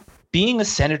boring. Being a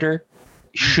senator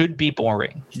should be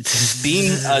boring.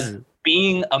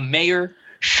 Being a mayor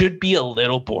should be a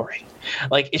little boring.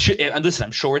 Like it should. And listen,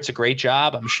 I'm sure it's a great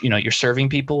job. You're serving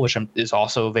people, which is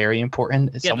also very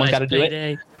important. Someone's got to do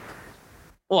it.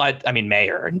 Well, I mean,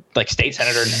 mayor, like state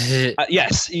senator.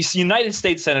 Yes, he's United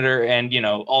States senator, and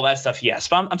all that stuff. Yes,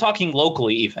 but I'm talking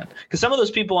locally even, because some of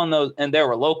those people on those and there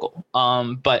were local.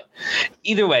 But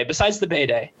either way, besides the Bay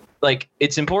Day, like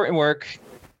it's important work.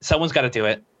 Someone's got to do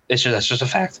it. That's just a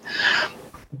fact.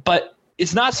 But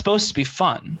it's not supposed to be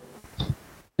fun.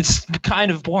 It's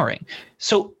kind of boring.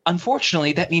 So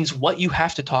unfortunately, that means what you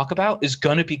have to talk about is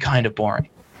going to be kind of boring.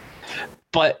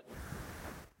 But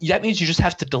that means you just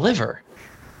have to deliver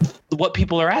what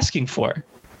people are asking for.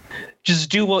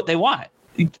 Just do what they want.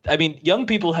 I mean, young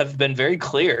people have been very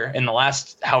clear in the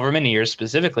last however many years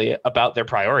specifically about their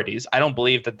priorities. I don't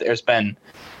believe that there's been,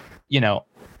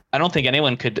 I don't think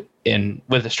anyone could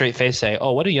with a straight face say,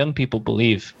 oh, what do young people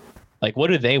believe? Like,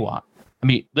 what do they want? I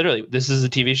mean, literally, this is a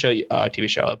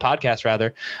podcast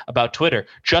rather, about Twitter.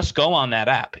 Just go on that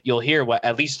app. You'll hear what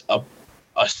at least a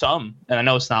sum, and I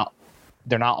know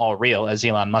they're not all real, as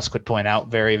Elon Musk would point out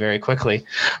very, very quickly.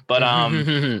 But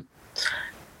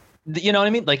you know what I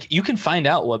mean? Like, you can find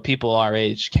out what people our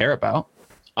age care about.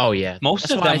 Oh yeah,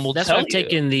 most of them will tell you. That's why I've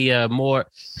taken the more,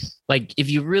 like, if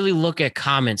you really look at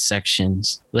comment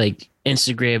sections, like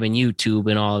Instagram and YouTube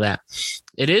and all that,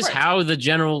 it is right. How the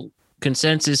general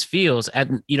consensus feels. I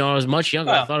was much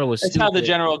younger. I thought it was. It's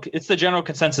the general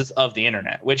consensus of the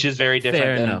internet, which is very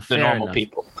different than the normal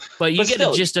people. But you get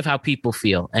the gist of how people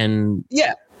feel, and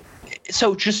yeah.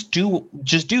 So just do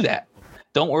that.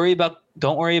 Don't worry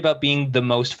about being the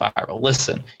most viral.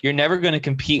 Listen, you're never going to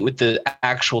compete with the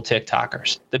actual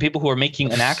TikTokers, the people who are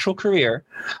making an actual career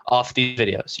off these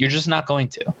videos. You're just not going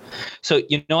to. So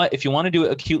you know what? If you want to do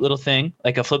a cute little thing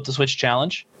like a flip the switch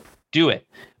challenge, do it.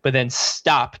 But then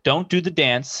stop. Don't do the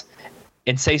dance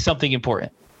and say something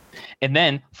important. And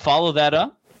then follow that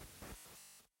up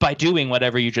by doing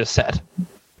whatever you just said.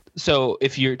 So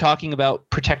if you're talking about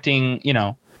protecting,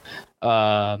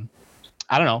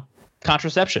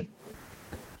 contraception,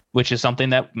 which is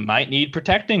something that might need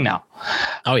protecting now.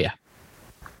 Oh, yeah.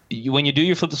 When you do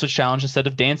your flip the switch challenge, instead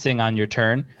of dancing on your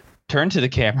turn to the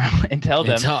camera and tell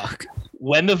them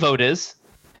when the vote is,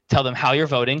 tell them how you're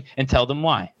voting, and tell them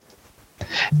why.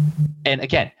 And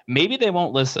again, maybe they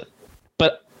won't listen,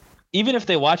 but even if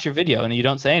they watch your video and you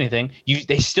don't say anything,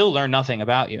 they still learn nothing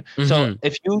about you. Mm-hmm. So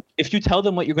if you tell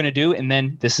them what you're going to do, and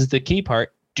then this is the key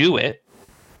part, do it,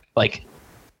 like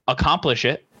accomplish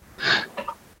it,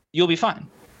 you'll be fine.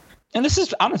 And this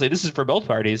is for both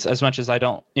parties, as much as I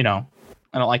don't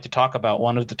like to talk about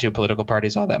one of the two political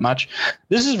parties all that much.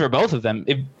 This is for both of them.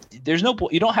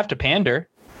 You don't have to pander.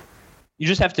 You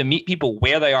just have to meet people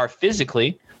where they are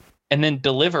physically, and then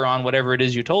deliver on whatever it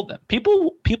is you told them.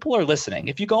 People are listening.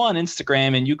 If you go on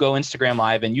Instagram and you go Instagram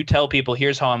Live and you tell people,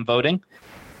 here's how I'm voting,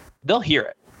 they'll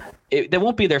hear it. They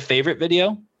won't be their favorite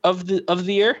video of the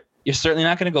year. You're certainly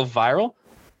not going to go viral,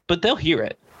 but they'll hear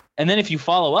it. And then if you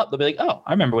follow up, they'll be like, oh,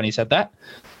 I remember when he said that.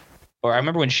 Or I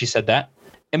remember when she said that.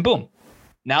 And boom.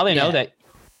 Now they know that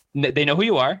they know who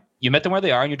you are. You met them where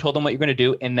they are and you told them what you're going to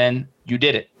do, and then you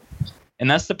did it.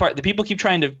 And that's the part. The people keep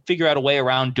trying to figure out a way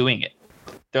around doing it.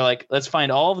 They're like, let's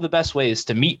find all of the best ways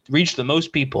to reach the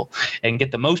most people and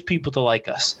get the most people to like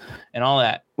us and all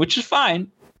that, which is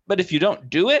fine. But if you don't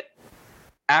do it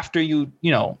after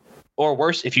or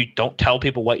worse, if you don't tell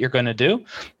people what you're going to do,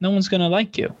 no one's going to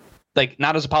like you. Like,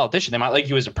 not as a politician. They might like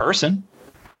you as a person.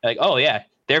 Like, oh, yeah,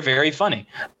 they're very funny.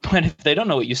 But if they don't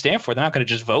know what you stand for, they're not going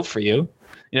to just vote for you.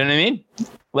 You know what I mean?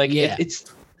 Like, yeah,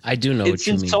 I do know what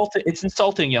you mean. It's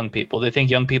insulting young people. They think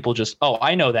young people just, oh,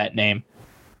 I know that name.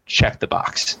 Check the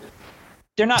box.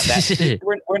 They're not that.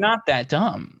 we're not that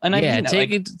dumb. And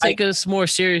take us more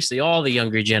seriously. All the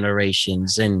younger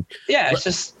generations, and it's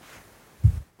just.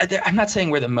 I'm not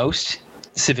saying we're the most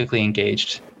civically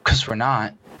engaged, because we're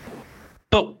not,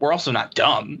 but we're also not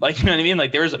dumb. Like, you know what I mean?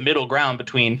 Like, there's a middle ground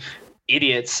between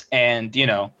idiots and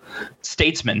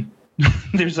statesmen.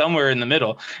 They're somewhere in the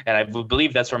middle, and I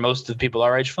believe that's where most of the people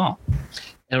our age fall.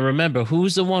 And remember,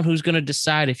 who's the one who's going to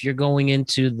decide if you're going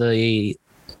into the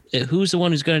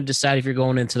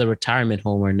retirement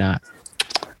home or not?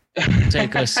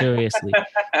 Take us seriously.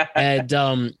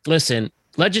 And listen,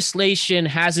 legislation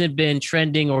hasn't been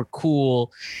trending or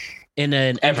cool in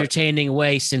an entertaining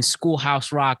way since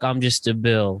Schoolhouse Rock, I'm Just a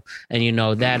Bill. And,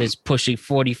 that is pushing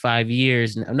 47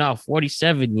 years.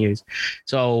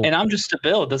 So, and I'm Just a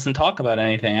Bill doesn't talk about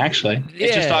anything, actually. Yeah.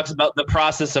 It just talks about the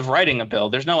process of writing a bill.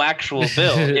 There's no actual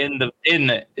bill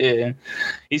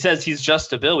he says he's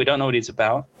just a bill. We don't know what he's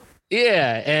about.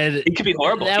 Yeah. And it could be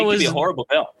horrible. It could be a horrible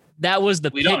bill. That was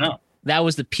we don't know. That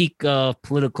was the peak of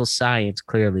political science,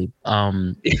 clearly,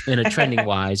 in a trending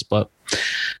wise, but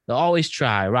they'll always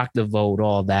try, rock the vote,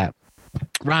 all that.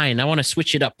 Ryan, I want to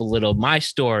switch it up a little. My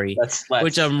story, Let's.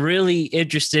 which I'm really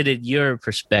interested in your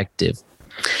perspective.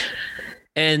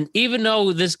 And even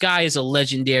though this guy is a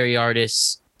legendary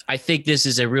artist, I think this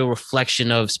is a real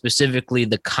reflection of specifically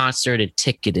the concert and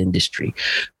ticket industry.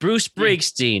 Bruce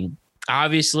Springsteen,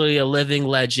 obviously a living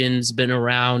legend, has been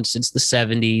around since the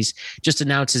 70s, just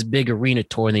announced his big arena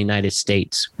tour in the United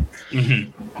States.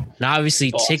 And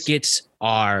obviously tickets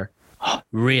are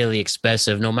really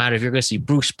expensive, no matter if you're going to see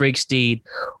Bruce Springsteen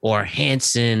or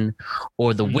Hanson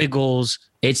or the Wiggles.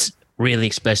 It's really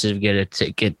expensive to get a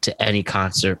ticket to any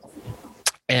concert.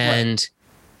 And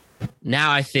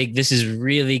now I think this is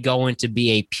really going to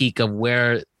be a peak of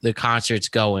where the concert's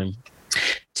going.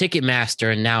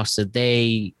 Ticketmaster announced that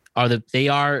they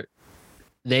are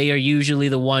usually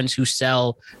the ones who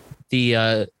sell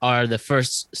the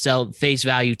first sell face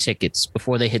value tickets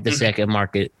before they hit the second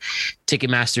market.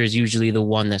 Ticketmaster is usually the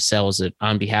one that sells it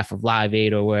on behalf of Live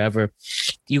Aid or wherever.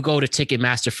 You go to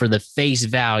Ticketmaster for the face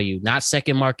value, not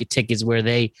second market tickets where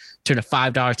they turn a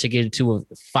 $5 ticket into a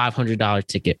 $500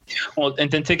 ticket. Well, and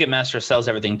then Ticketmaster sells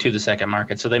everything to the second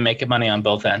market, so they make money on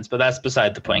both ends. But that's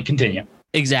beside the point. Continue.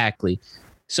 Exactly.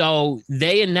 So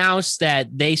they announced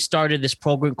that they started this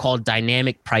program called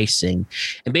dynamic pricing.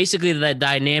 And basically that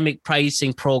dynamic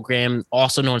pricing program,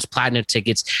 also known as platinum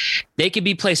tickets, they can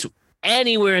be placed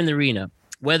anywhere in the arena,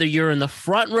 whether you're in the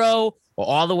front row or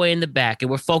all the way in the back.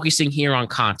 And we're focusing here on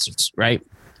concerts, right?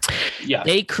 Yeah.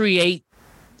 They create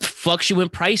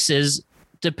fluctuant prices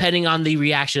depending on the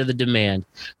reaction of the demand.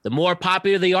 The more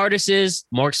popular the artist is,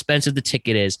 the more expensive the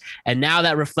ticket is. And now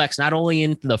that reflects not only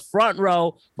into the front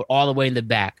row, but all the way in the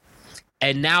back.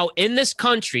 And now in this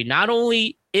country, not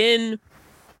only in,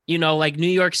 like New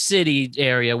York City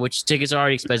area, which tickets are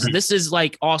already expensive. This is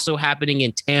like also happening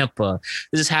in Tampa.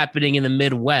 This is happening in the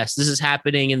Midwest. This is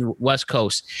happening in the West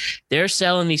Coast. They're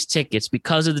selling these tickets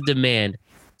because of the demand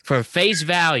for face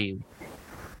value.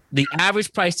 The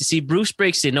average price to see Bruce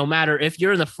Springsteen, no matter if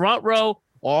you're in the front row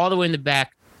or all the way in the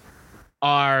back,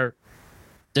 they're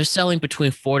selling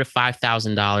between $4,000 to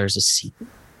 $5,000 a seat.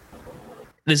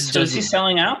 So is he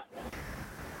selling out?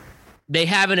 They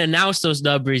haven't announced those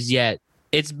numbers yet.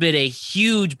 It's been a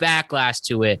huge backlash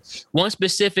to it. One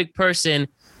specific person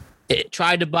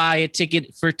tried to buy a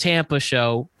ticket for Tampa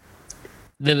show.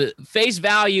 The face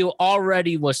value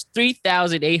already was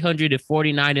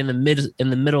 $3,849 in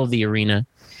the middle of the arena.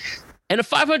 And a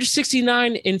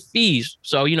 $569 in fees.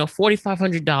 So,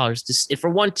 $4,500 for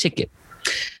one ticket.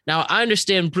 Now, I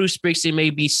understand Bruce Springsteen may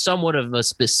be somewhat of a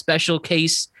special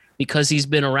case because he's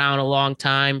been around a long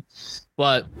time.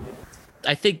 But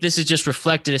I think this is just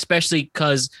reflected, especially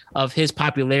because of his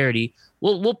popularity.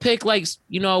 We'll pick let's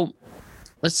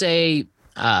say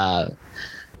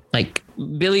like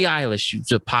Billie Eilish,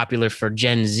 who's popular for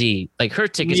Gen Z. Like her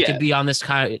tickets could be on this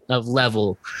kind of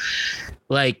level.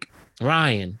 Like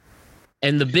Ryan.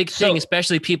 And the big thing,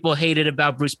 especially people hated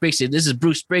about Bruce Springsteen, this is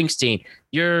Bruce Springsteen.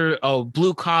 You're a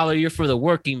blue collar. You're for the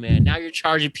working man. Now you're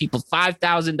charging people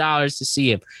 $5,000 to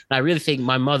see him. And I really think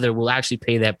my mother will actually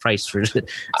pay that price for it.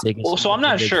 So I'm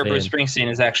not sure Bruce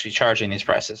Springsteen is actually charging these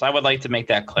prices. I would like to make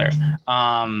that clear.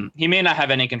 He may not have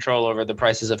any control over the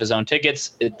prices of his own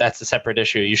tickets. That's a separate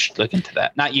issue. You should look into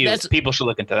that. Not you. People should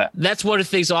look into that. That's one of the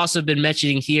things also been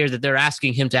mentioning here, that they're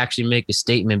asking him to actually make a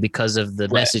statement because of the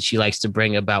message he likes to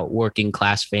bring about working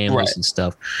class families and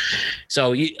stuff.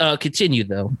 So you continue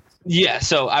though. Yeah,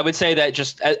 so I would say that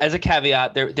just as a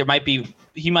caveat,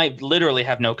 he might literally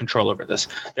have no control over this.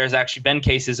 There's actually been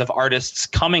cases of artists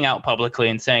coming out publicly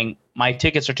and saying my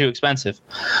tickets are too expensive,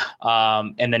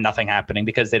 and then nothing happening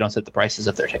because they don't set the prices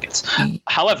of their tickets.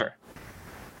 However,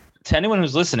 to anyone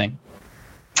who's listening,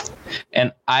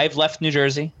 and I've left New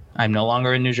Jersey. I'm no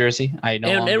longer in New Jersey. And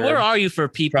where are you for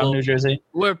people from New Jersey?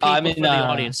 Where people I'm in, for the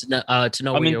audience to know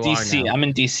I'm where in you DC. are now. I'm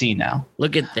in DC now.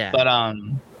 Look at that.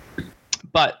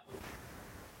 But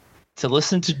to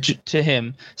listen to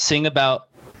him sing about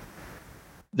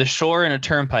the shore and a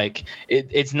turnpike,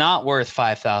 it's not worth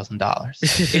 $5,000.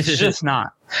 It's just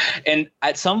not. And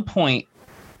at some point,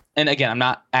 and again, I'm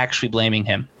not actually blaming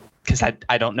him because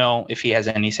I don't know if he has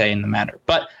any say in the matter.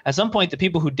 But at some point, the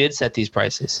people who did set these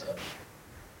prices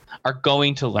are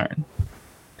going to learn.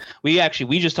 We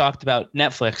just talked about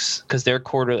Netflix because their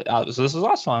quarterly. So this was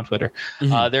also on Twitter.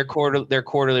 Mm-hmm. Their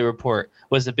quarterly report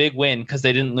was a big win because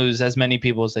they didn't lose as many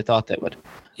people as they thought they would.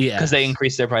 Yeah, because they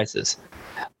increased their prices.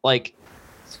 Like,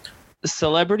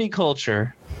 celebrity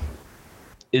culture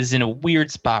is in a weird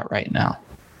spot right now,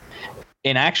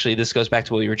 and actually, this goes back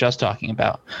to what we were just talking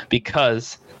about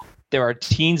because there are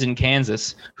teens in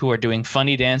Kansas who are doing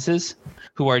funny dances,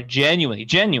 who are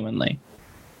genuinely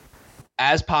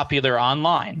as popular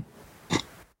online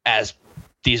as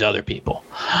these other people.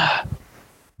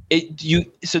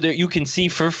 So that you can see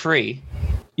for free.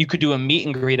 You could do a meet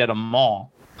and greet at a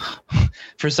mall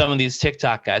for some of these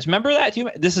TikTok guys. Remember that?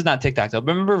 This is not TikTok though.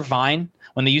 Remember Vine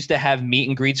when they used to have meet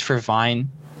and greets for Vine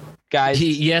guys?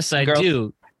 Yes, I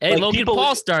do. Hey, Like Logan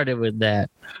Paul started with that.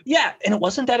 Yeah, and it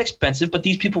wasn't that expensive, but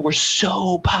these people were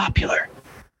so popular,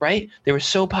 right? They were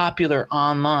so popular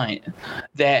online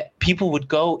that people would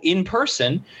go in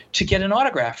person to get an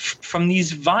autograph from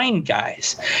these Vine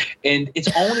guys. And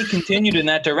it's only continued in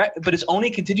that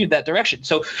direction.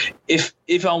 So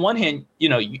if on one hand,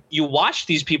 you watch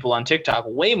these people on TikTok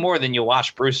way more than you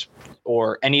watch Bruce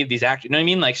or any of these actors, you know what I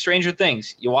mean? Like Stranger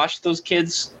Things, you watch those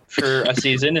kids for a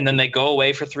season and then they go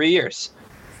away for 3 years.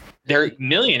 They're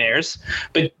millionaires,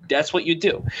 but that's what you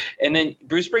do. And then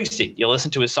Bruce Springsteen, you listen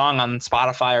to his song on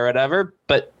Spotify or whatever,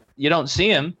 but you don't see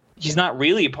him. He's not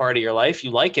really a part of your life.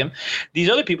 You like him. These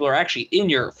other people are actually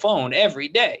in your phone every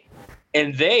day,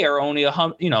 and they are only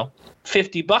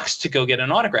 $50 to go get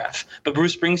an autograph. But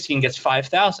Bruce Springsteen gets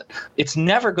 5,000. It's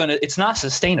not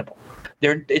sustainable.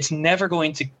 It's never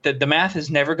going to. The math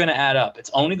is never going to add up. It's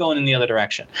only going in the other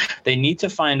direction. They need to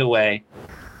find a way.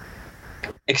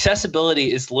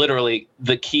 Accessibility is literally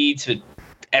the key to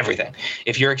everything.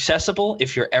 If you're accessible,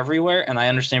 if you're everywhere, and I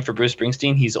understand for Bruce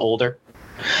Springsteen, he's older.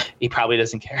 He probably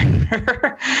doesn't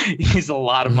care. He's a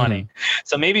lot of money.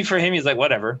 So maybe for him, he's like,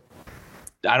 whatever.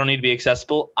 I don't need to be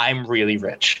accessible. I'm really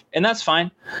rich. And that's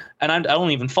fine. And I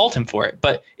don't even fault him for it.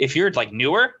 But if you're like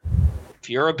newer, if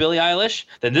you're a Billie Eilish,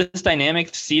 then this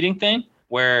dynamic seating thing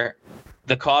where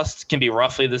the costs can be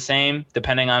roughly the same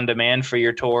depending on demand for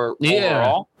your tour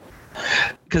overall.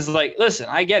 Because, like, listen,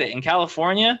 I get it. In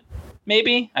California,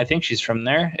 maybe. I think she's from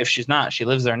there. If she's not, she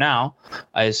lives there now,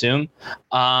 I assume.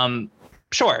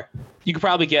 Sure. You could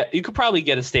probably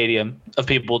get a stadium of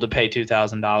people to pay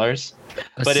 $2,000.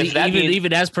 But if that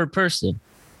even as per person.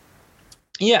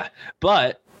 Yeah.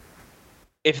 But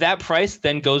if that price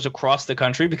then goes across the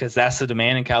country because that's the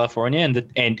demand in California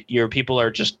and your people are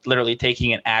just literally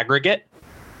taking an aggregate,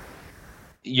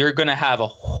 you're going to have a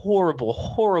horrible,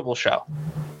 horrible show.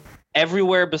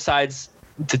 Everywhere besides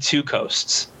the two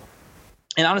coasts.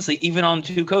 And honestly, even on the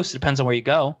two coasts, it depends on where you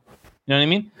go. You know what I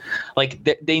mean? Like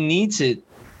they need to,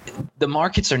 the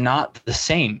markets are not the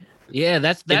same. Yeah,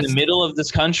 that's in the middle of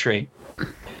this country.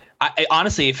 I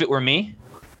honestly, if it were me,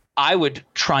 I would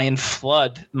try and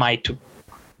flood my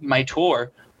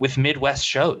tour with Midwest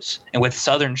shows and with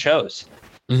Southern shows.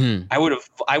 Mm-hmm.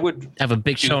 I would have a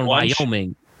big show in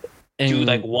Wyoming. Do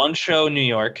like one show in New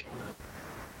York.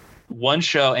 One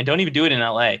show, and don't even do it in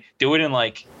LA. Do it in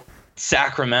like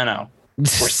Sacramento or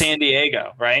San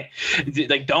Diego, right?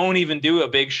 Like, don't even do a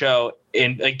big show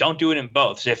don't do it in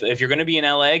both. So if you're going to be in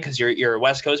LA because you're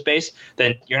West Coast based,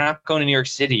 then you're not going to New York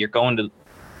City. You're going to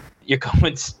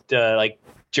like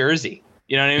Jersey.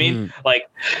 You know what I mean? Like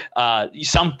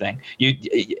something.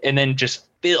 And then just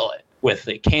fill it with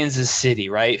like Kansas City,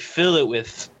 right? Fill it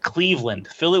with Cleveland.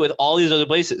 Fill it with all these other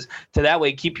places. To that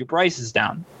way keep your prices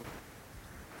down.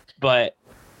 But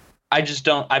I just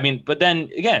don't. I mean, but then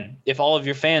again, if all of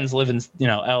your fans live in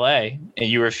LA and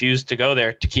you refuse to go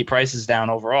there to keep prices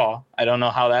down overall, I don't know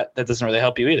how that doesn't really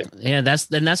help you either. Yeah,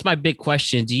 that's my big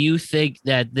question. Do you think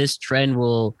that this trend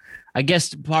will? I guess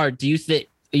do you think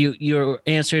you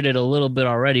answered it a little bit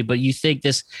already, but you think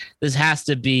this has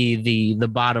to be the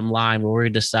bottom line where we're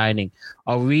deciding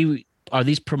are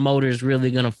these promoters really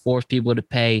going to force people to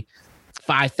pay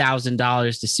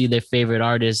 $5,000 to see their favorite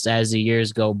artists as the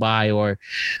years go by, or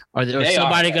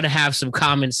somebody going to have some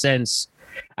common sense?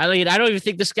 I mean, I don't even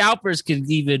think the scalpers could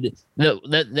even.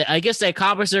 I guess they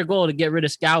accomplished their goal to get rid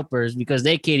of scalpers because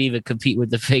they can't even compete with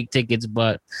the fake tickets.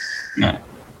 But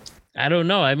I don't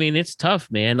know. I mean, it's tough,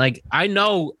 man. Like I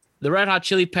know the Red Hot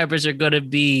Chili Peppers are going to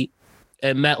be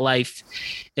at MetLife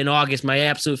in August, my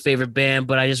absolute favorite band,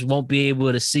 but I just won't be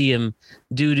able to see them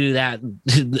due to that.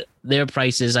 Their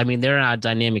prices, I mean, they're not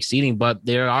dynamic seating, but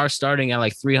they are starting at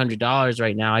like $300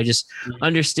 right now. I just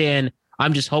understand.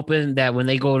 I'm just hoping that when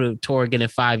they go to tour again in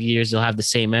 5 years, they'll have the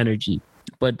same energy.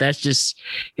 But it's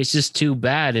just too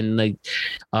bad. And like,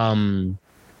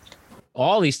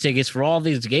 all these tickets for all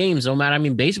these games, no matter, I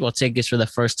mean, baseball tickets for the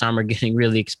first time are getting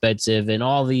really expensive, and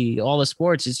all the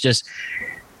sports, it's just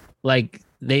like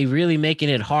they really making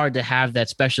it hard to have that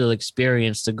special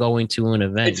experience to go into an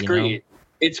event. It's greed.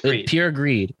 It's greed. Pure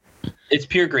greed. It's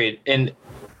pure greed. And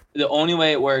the only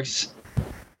way it works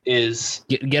is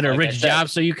get a rich job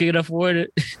so you can afford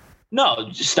it. No,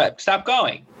 just stop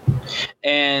going.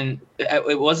 And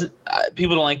it wasn't.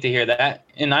 People don't like to hear that,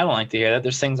 and I don't like to hear that.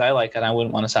 There's things I like, and I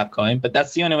wouldn't want to stop going. But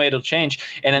that's the only way it'll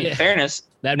change. And in fairness,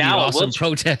 that'd be now an awesome it will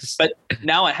protest. But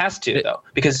now it has to, though,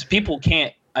 because people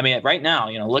can't. I mean, right now,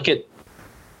 look at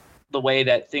the way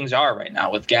that things are right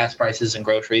now with gas prices and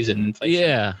groceries and inflation.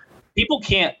 Yeah. People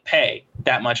can't pay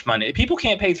that much money. People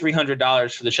can't pay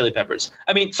 $300 for the chili peppers.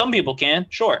 I mean, some people can,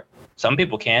 sure. Some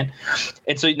people can.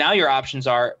 And so now your options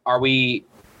are we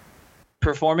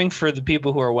performing for the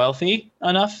people who are wealthy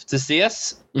enough to see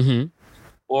us? Mm-hmm.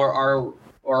 Or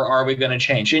are we going to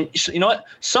change? And you know what?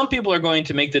 Some people are going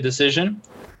to make the decision,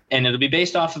 and it'll be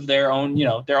based off of their own,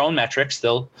 their own metrics.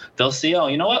 They'll see, oh,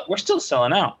 you know what? We're still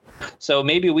selling out. So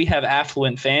maybe we have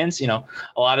affluent fans. A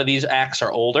lot of these acts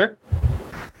are older.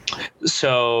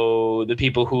 So the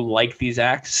people who like these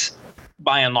acts,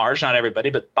 by and large, not everybody,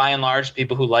 but by and large,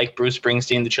 people who like Bruce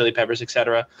Springsteen, the Chili Peppers,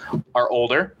 etc., are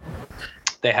older.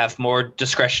 They have more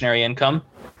discretionary income,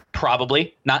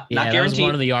 probably not guaranteed. That was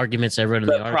one of the arguments I read in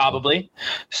the article. Probably.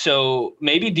 So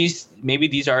maybe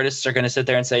these artists are going to sit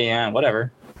there and say, yeah,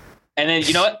 whatever. And then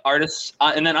you know what, artists,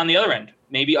 and then on the other end,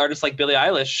 maybe artists like Billie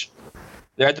Eilish,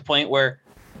 they're at the point where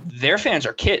their fans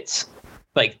are kids,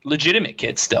 like legitimate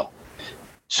kids still.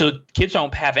 So kids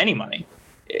don't have any money.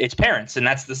 It's parents. And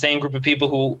that's the same group of people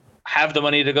who have the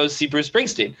money to go see Bruce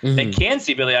Springsteen. Mm-hmm. They can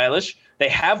see Billie Eilish. They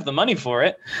have the money for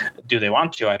it. Do they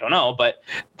want to? I don't know. But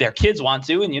their kids want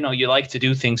to. And, you like to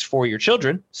do things for your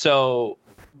children. So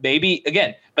maybe,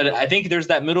 again, but I think there's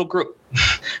that middle group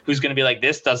who's going to be like,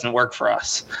 this doesn't work for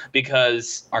us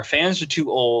because our fans are too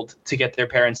old to get their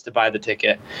parents to buy the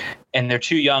ticket. And they're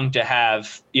too young to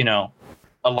have,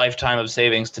 a lifetime of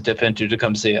savings to dip into to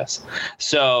come see us.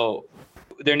 So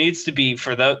there needs to be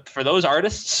for those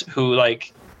artists who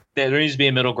there needs to be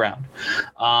a middle ground.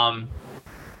 And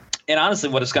honestly,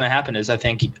 what is going to happen is I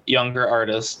think younger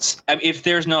artists, if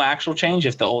there's no actual change,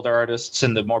 if the older artists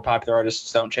and the more popular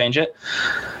artists don't change it,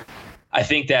 I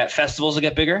think that festivals will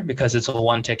get bigger because it's a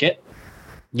one ticket.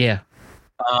 Yeah.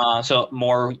 So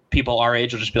more people our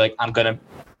age will just be like, I'm going to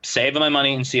save my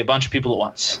money and see a bunch of people at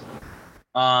once.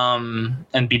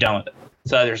 And be done with it.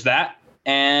 So there's that.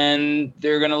 And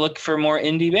they're going to look for more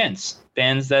indie bands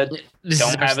that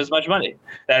don't have as much money,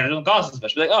 that don't cost as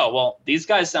much. Be like, oh, well, these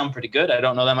guys sound pretty good. I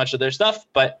don't know that much of their stuff,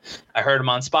 but I heard them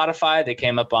on Spotify. They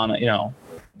came up on,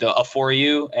 a For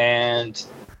You, and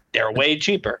they're way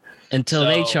cheaper. Until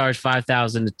they charge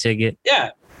 $5,000 a ticket.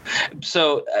 Yeah.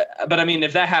 So, but I mean,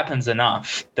 if that happens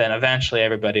enough, then eventually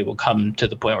everybody will come to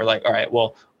the point where all right,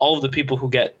 well, all of the people who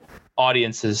get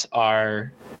audiences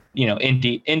are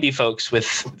indie folks with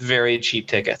very cheap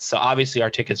tickets. So obviously our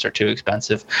tickets are too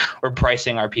expensive. We're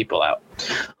pricing our people out.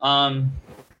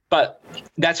 But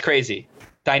that's crazy.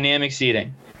 Dynamic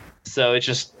seating. So it's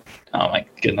just, oh my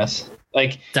goodness.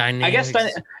 I guess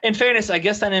in fairness, I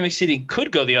guess dynamic seating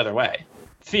could go the other way.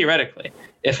 Theoretically,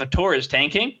 if a tour is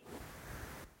tanking,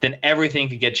 then everything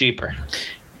could get cheaper.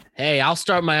 Hey, I'll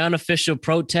start my unofficial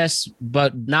protests,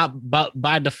 but not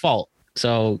by default.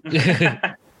 So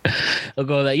I'll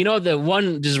go that.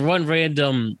 One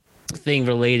random thing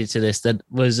related to this that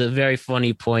was a very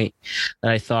funny point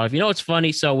that I thought of. It's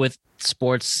funny. So with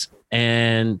sports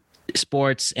and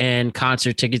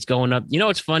concert tickets going up,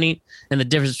 it's funny. And the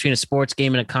difference between a sports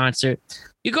game and a concert.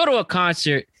 You go to a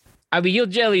concert, you'll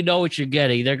generally know what you're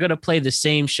getting. They're going to play the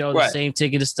same show, the same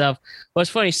ticket and stuff. But it's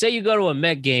funny. Say you go to a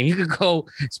Met game, you could go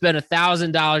spend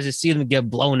 $1,000 to see them get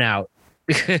blown out.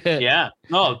 Yeah.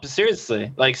 No,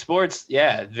 seriously. Sports,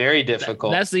 yeah, very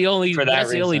difficult. That's the only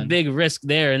big risk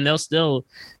there, and they'll still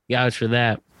gouge for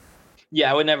that. Yeah,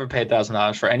 I would never pay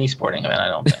 $1,000 for any sporting event, I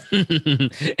don't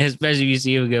think. Especially if you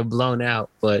see them get blown out.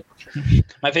 But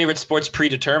my favorite sport's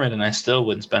predetermined, and I still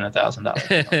wouldn't spend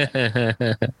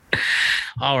 $1,000.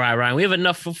 All right, Ryan. We have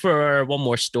enough for one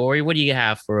more story. What do you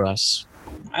have for us?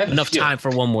 Enough time for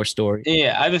one more story.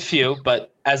 Yeah, I have a few,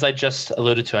 but as I just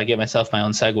alluded to, I gave myself my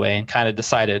own segue and kind of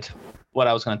decided what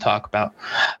I was going to talk about.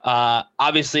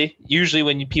 Obviously, usually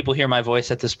when people hear my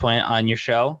voice at this point on your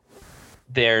show,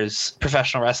 there's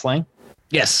professional wrestling.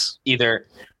 Yes. Either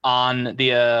on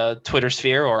the Twitter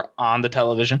sphere or on the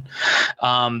television.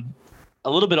 A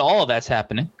little bit of all of that's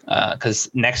happening because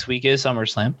next week is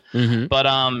SummerSlam. Mm-hmm. But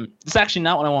it's actually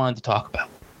not what I wanted to talk about.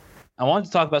 I wanted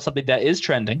to talk about something that is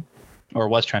trending. Or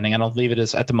was trending. I don't believe it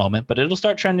is at the moment, but it'll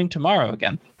start trending tomorrow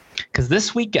again. Because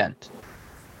this weekend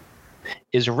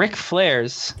is Ric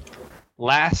Flair's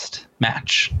last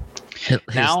match. His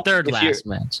third last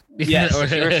match. Yes.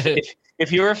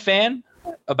 If you're a fan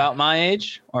about my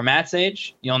age or Matt's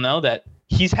age, you'll know that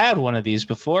he's had one of these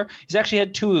before. He's actually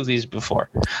had two of these before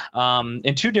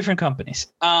in two different companies.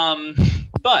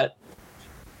 But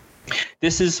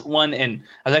This is one, and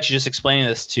I was actually just explaining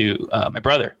this to my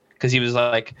brother because he was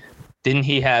like, didn't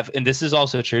he have, and this is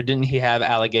also true, didn't he have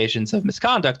allegations of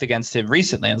misconduct against him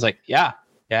recently? I was like, yeah,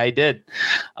 he did.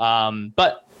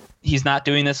 But he's not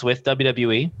doing this with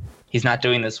WWE. He's not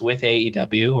doing this with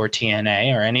AEW or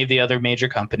TNA or any of the other major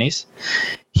companies.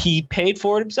 He paid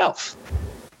for it himself.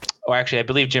 Or actually, I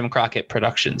believe Jim Crockett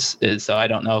Productions is, so I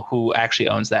don't know who actually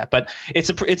owns that. But it's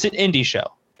an indie show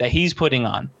that he's putting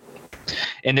on.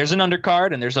 And there's an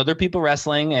undercard and there's other people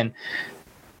wrestling.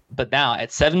 But now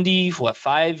at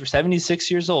 5 or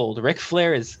 76 years old, Ric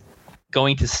Flair is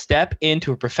going to step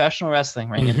into a professional wrestling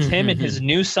ring. It's him and his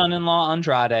new son-in-law,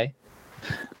 Andrade,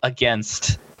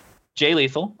 against Jay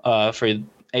Lethal. For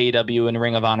AEW and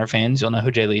Ring of Honor fans, you'll know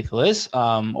who Jay Lethal is.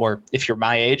 Or if you're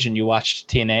my age and you watched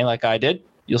TNA like I did,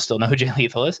 you'll still know who Jay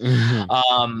Lethal is.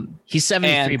 He's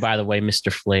 73, by the way,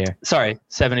 Mr. Flair. Sorry,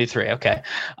 73. Okay.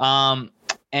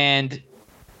 And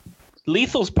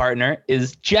Lethal's partner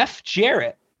is Jeff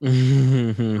Jarrett,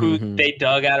 who they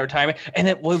dug out of retirement. And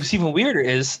what was even weirder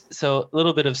is, so a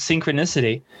little bit of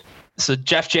synchronicity. So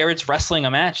Jeff Jarrett's wrestling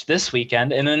a match this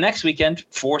weekend, and then the next weekend,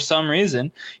 for some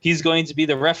reason, he's going to be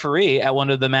the referee at one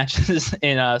of the matches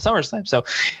in SummerSlam. So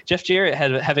Jeff Jarrett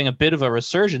having a bit of a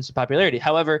resurgence of popularity.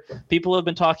 However, people have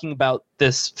been talking about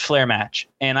this Flair match,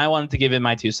 and I wanted to give it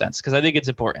my 2 cents because I think it's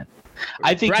important.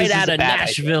 I think right this out is of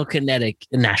Nashville, Connecticut.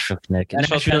 Nashville,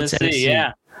 Tennessee. Tennessee.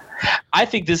 Yeah, I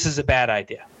think this is a bad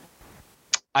idea.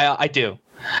 I do.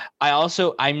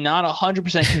 I'm not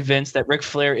 100% convinced that Ric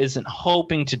Flair isn't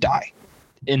hoping to die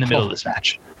in the middle of this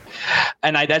match.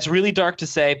 And that's really dark to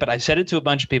say, but I said it to a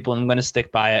bunch of people and I'm going to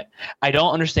stick by it. I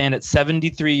don't understand at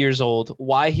 73 years old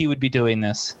why he would be doing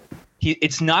this.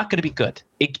 It's not going to be good.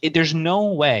 There's no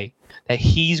way that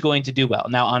he's going to do well.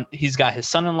 Now, he's got his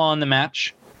son-in-law in the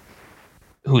match,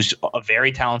 who's a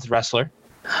very talented wrestler.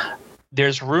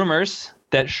 There's rumors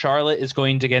that Charlotte is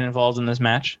going to get involved in this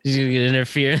match. She's going to get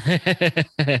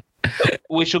interfered.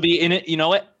 Which will be in it. You know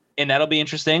what? And that'll be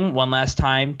interesting. One last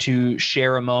time to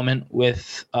share a moment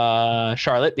with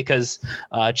Charlotte, because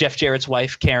Jeff Jarrett's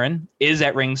wife, Karen, is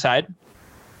at ringside.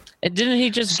 And didn't he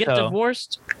just get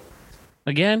divorced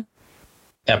again?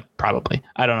 Yeah, probably.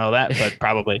 I don't know that, but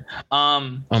probably. But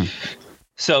I'm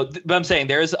saying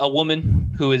there is a woman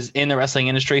who is in the wrestling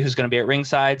industry who's going to be at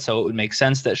ringside, so it would make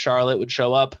sense that Charlotte would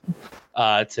show up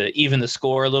to even the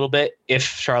score a little bit if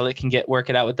Charlotte can work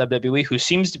it out with WWE, who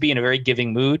seems to be in a very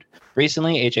giving mood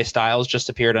recently. AJ Styles just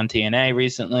appeared on TNA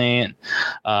recently, and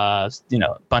a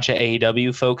bunch of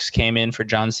AEW folks came in for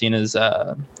John Cena's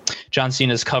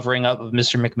covering up of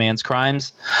Mr. McMahon's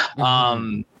crimes.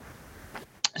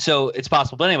 So it's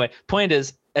possible. But anyway, point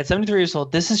is, at 73 years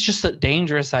old, this is just a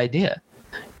dangerous idea.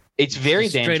 It's very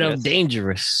dangerous. Straight up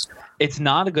dangerous. It's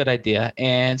not a good idea.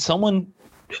 And someone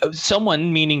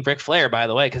meaning Ric Flair, by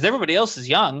the way, because everybody else is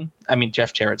young. I mean,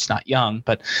 Jeff Jarrett's not young,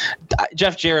 but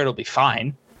Jeff Jarrett will be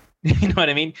fine. You know what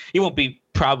I mean? He won't be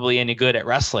probably any good at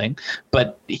wrestling,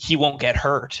 but he won't get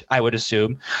hurt, I would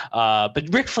assume. But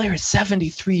Ric Flair is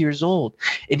 73 years old,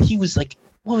 and he was like,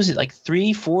 what was it, like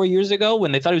 3-4 years ago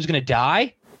when they thought he was going to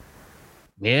die?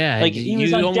 Yeah, like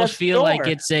you almost feel like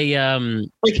it's a have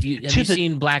you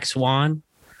seen Black Swan?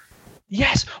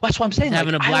 Yes, that's what I'm saying.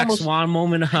 Having like, a Black Swan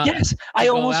moment. Yes, I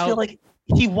almost feel like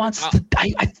he wants to.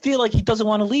 I feel like he doesn't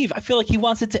want to leave. I feel like he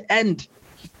wants it to end,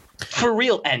 for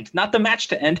real end, not the match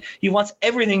to end. He wants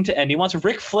everything to end. He wants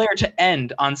Ric Flair to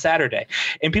end on Saturday,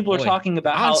 and people are talking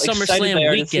about how excited they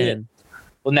are to see it.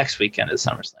 Well, next weekend is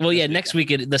SummerSlam. Well, yeah, next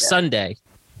weekend, Sunday,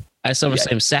 at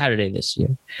SummerSlam Saturday this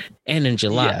year, and in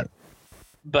July. Yeah.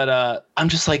 But I'm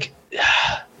just like,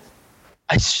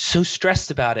 I'm so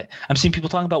stressed about it. I'm seeing people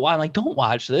talking about why. I'm like, don't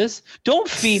watch this. Don't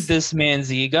feed this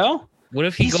man's ego. What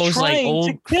if he goes like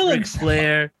old Ric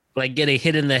Flair, like get a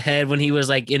hit in the head when he was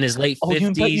like in his late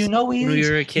 50s? When you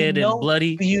were a kid and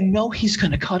bloody. He's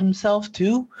gonna cut himself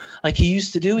too, like he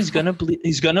used to do. He's gonna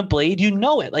blade. You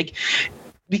know it, like.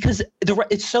 Because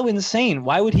it's so insane.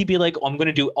 Why would he be like, I'm going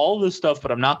to do all this stuff,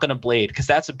 but I'm not going to blade? Because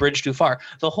that's a bridge too far.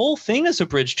 The whole thing is a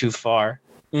bridge too far.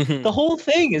 Mm-hmm. The whole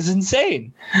thing is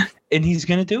insane. And he's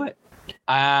going to do it.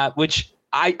 Which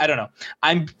I don't know.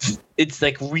 It's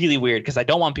like really weird because I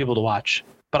don't want people to watch.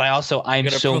 But I'm so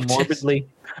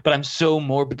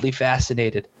morbidly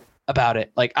fascinated about it.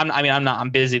 Like, I'm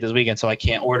busy this weekend, so I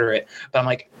can't order it. But I'm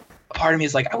like, a part of me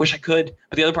is like, I wish I could.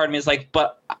 But the other part of me is like,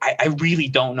 but I really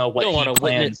don't know what he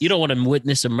plans. You don't want to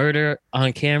witness a murder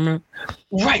on camera.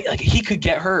 Right. Like he could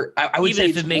get hurt. I would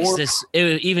even if it makes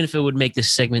even if it would make this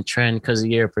segment trend because of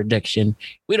your prediction,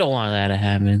 we don't want that to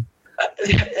happen.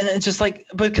 And it's just like,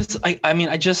 because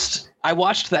I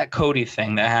watched that Cody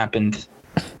thing that happened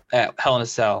at Hell in a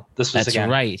Cell. This was That's again.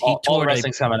 right. All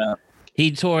wrestling's coming up.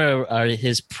 He tore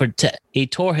his pec.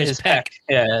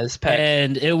 Yeah, his pec.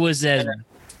 And it was as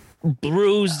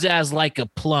bruised as like a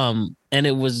plum, and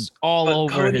it was all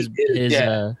over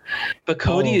But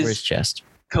Cody is his chest.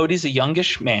 Cody's a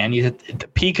youngish man. He's at the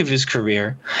peak of his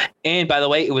career. And by the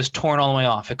way, it was torn all the way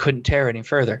off. It couldn't tear any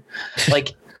further.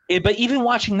 But even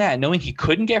watching that, knowing he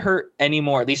couldn't get hurt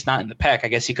anymore, at least not in the pec, I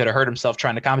guess he could have hurt himself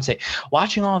trying to compensate.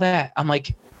 Watching all that, I'm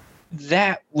like,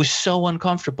 that was so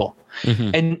uncomfortable.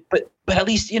 And but at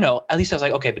least I was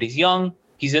like, okay, but he's young.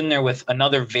 He's in there with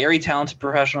another very talented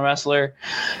professional wrestler.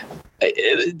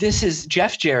 This is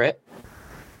Jeff Jarrett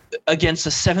against a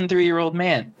 73-year-old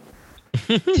man.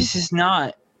 This is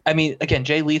not. I mean, again,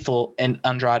 Jay Lethal and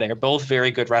Andrade are both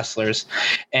very good wrestlers,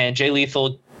 and Jay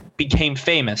Lethal became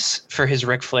famous for his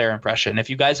Ric Flair impression. If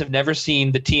you guys have never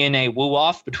seen the TNA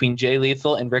woo-off between Jay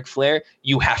Lethal and Ric Flair,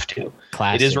 you have to.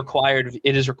 Classic.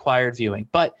 It is required viewing.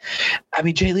 But I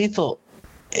mean, Jay Lethal.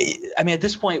 I mean, at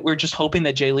this point, we're just hoping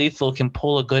that Jay Lethal can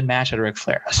pull a good match out of Ric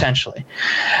Flair, essentially.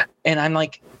 And I'm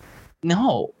like,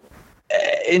 no.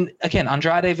 And again,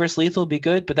 Andrade versus Lethal would be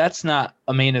good, but that's not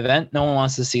a main event. No one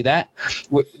wants to see that.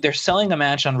 They're selling a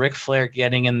match on Ric Flair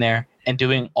getting in there and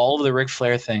doing all of the Ric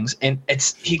Flair things, and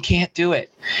he can't do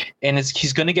it. And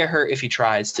he's going to get hurt if he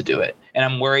tries to do it. And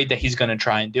I'm worried that he's going to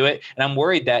try and do it. And I'm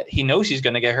worried that he knows he's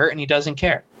going to get hurt and he doesn't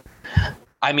care.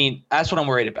 I mean, that's what I'm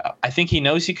worried about. I think he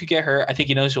knows he could get hurt. I think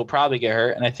he knows he'll probably get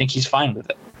hurt, and I think he's fine with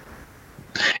it.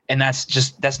 And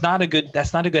that's not a good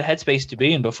headspace to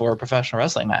be in before a professional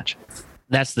wrestling match.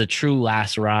 That's the true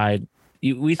last ride.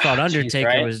 We thought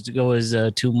Undertaker was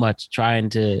too much,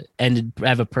 trying to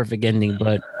have a perfect ending,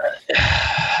 but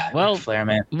well, Flair,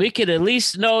 man. We could at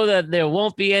least know that there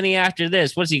won't be any after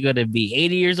this. What's he going to be?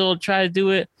 80 years old, try to do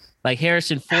it? Like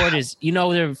Harrison Ford is,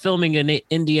 they're filming an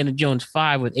Indiana Jones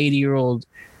 5 with 80-year-old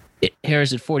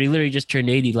Harrison Ford. He literally just turned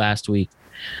 80 last week.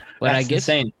 But that's I guess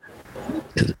insane.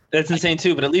 That's insane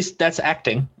too, but at least that's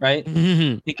acting, right?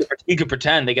 Mm-hmm. He could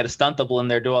pretend. They got a stunt double in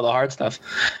there, do all the hard stuff.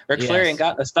 Ric Flair ain't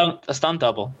got a stunt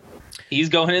double. He's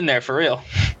going in there for real.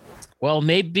 Well,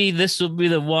 maybe this will be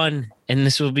the one, and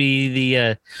this will be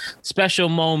the special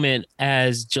moment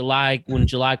when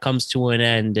July comes to an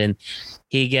end and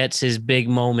he gets his big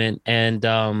moment. And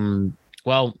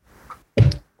one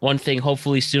thing,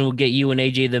 hopefully soon we'll get you and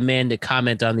AJ the Man to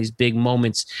comment on these big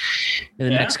moments in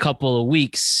the next couple of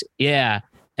weeks. Yeah.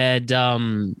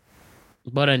 And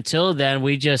but until then,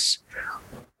 we just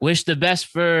wish the best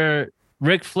for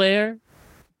Ric Flair,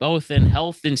 both in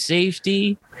health and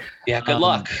safety. Yeah, good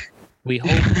luck. We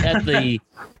hope that the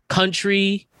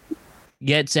country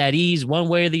gets at ease one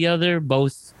way or the other,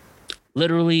 both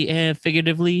literally and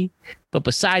figuratively. But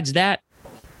besides that,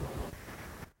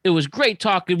 it was great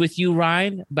talking with you,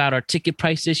 Ryan, about our ticket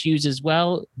price issues as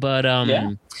well. But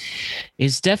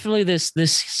it's definitely this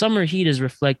summer heat is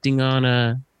reflecting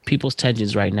on people's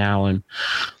tensions right now, and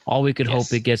all we could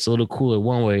hope it gets a little cooler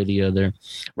one way or the other.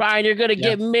 Ryan, you're gonna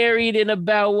get married in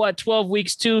about 12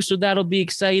 weeks too, so that'll be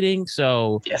exciting.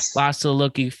 So lots of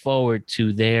looking forward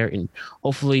to there, and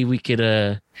hopefully we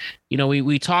could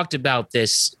we talked about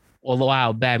this a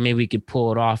while back. Maybe we could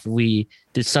pull it off if we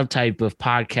did some type of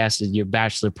podcast at your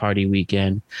bachelor party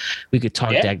weekend. We could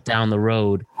talk that down the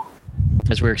road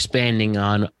as we're expanding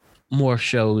on more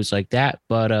shows like that.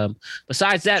 But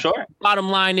besides that, bottom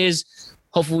line is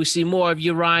hopefully we see more of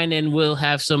you, Ryan, and we'll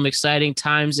have some exciting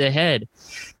times ahead.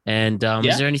 And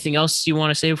is there anything else you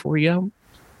want to say before we go?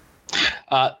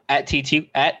 At T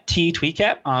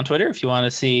Tweetcap on Twitter if you want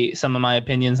to see some of my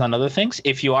opinions on other things.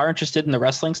 If you are interested in the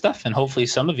wrestling stuff, and hopefully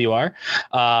some of you are,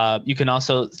 you can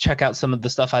also check out some of the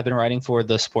stuff I've been writing for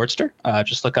the Sportster.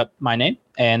 Just look up my name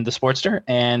and the Sportster,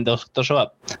 and they'll show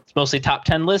up. It's mostly top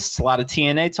 10 lists, a lot of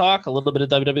TNA talk, a little bit of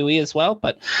WWE as well,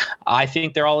 but I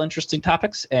think they're all interesting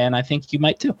topics, and I think you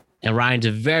might too. And Ryan's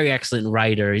a very excellent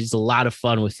writer. He's a lot of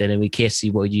fun with it, and we can't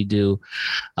see what you do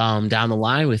down the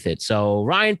line with it. So,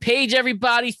 Ryan Page,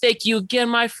 everybody, thank you again,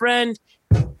 my friend.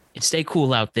 And stay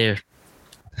cool out there.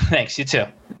 Thanks, you too.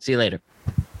 See you later.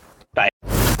 Bye.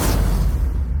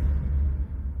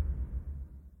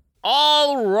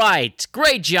 All right.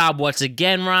 Great job once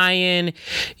again, Ryan.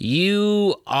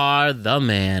 You are the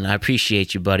man. I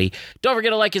appreciate you, buddy. Don't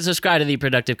forget to like and subscribe to the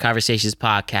Productive Conversations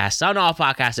podcast on all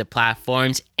podcasting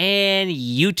platforms and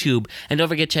YouTube. And don't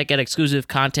forget to check out exclusive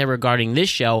content regarding this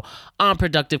show on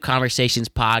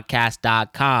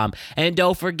productiveconversationspodcast.com. And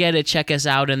don't forget to check us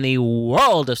out in the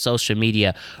world of social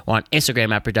media. We're on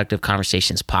Instagram at Productive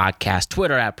Conversations Podcast,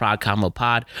 Twitter at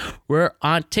ProdConvoPod. We're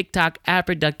on TikTok at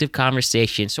Productive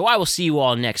Conversations. So I will see you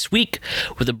all next week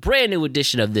with a brand new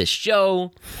edition of this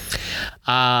show.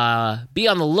 Be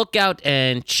on the lookout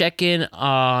and check in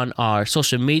on our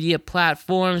social media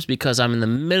platforms because I'm in the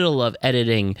middle of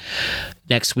editing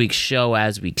next week's show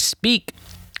as we speak.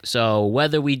 So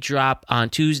whether we drop on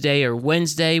Tuesday or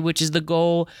Wednesday, which is the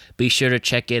goal, be sure to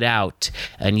check it out.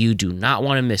 And you do not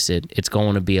want to miss it. It's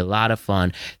going to be a lot of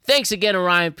fun. Thanks again to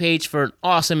Ryan Page for an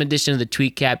awesome edition of the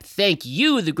Tweet Cap. Thank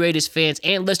you, the greatest fans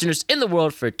and listeners in the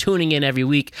world, for tuning in every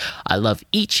week. I love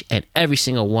each and every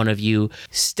single one of you.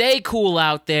 Stay cool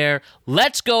out there.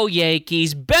 Let's go,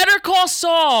 Yankees. Better Call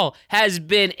Saul has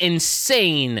been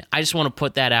insane. I just want to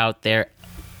put that out there.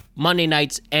 Monday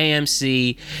nights,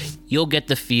 AMC, you'll get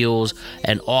the feels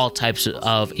and all types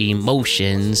of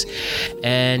emotions.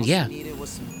 And yeah,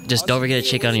 just don't forget to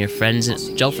check on your friends.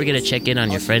 Don't forget to check in on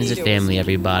your friends and family,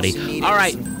 everybody. All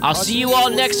right, I'll see you all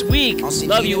next week.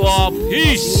 Love you all.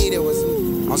 Peace.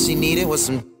 All she needed was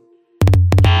some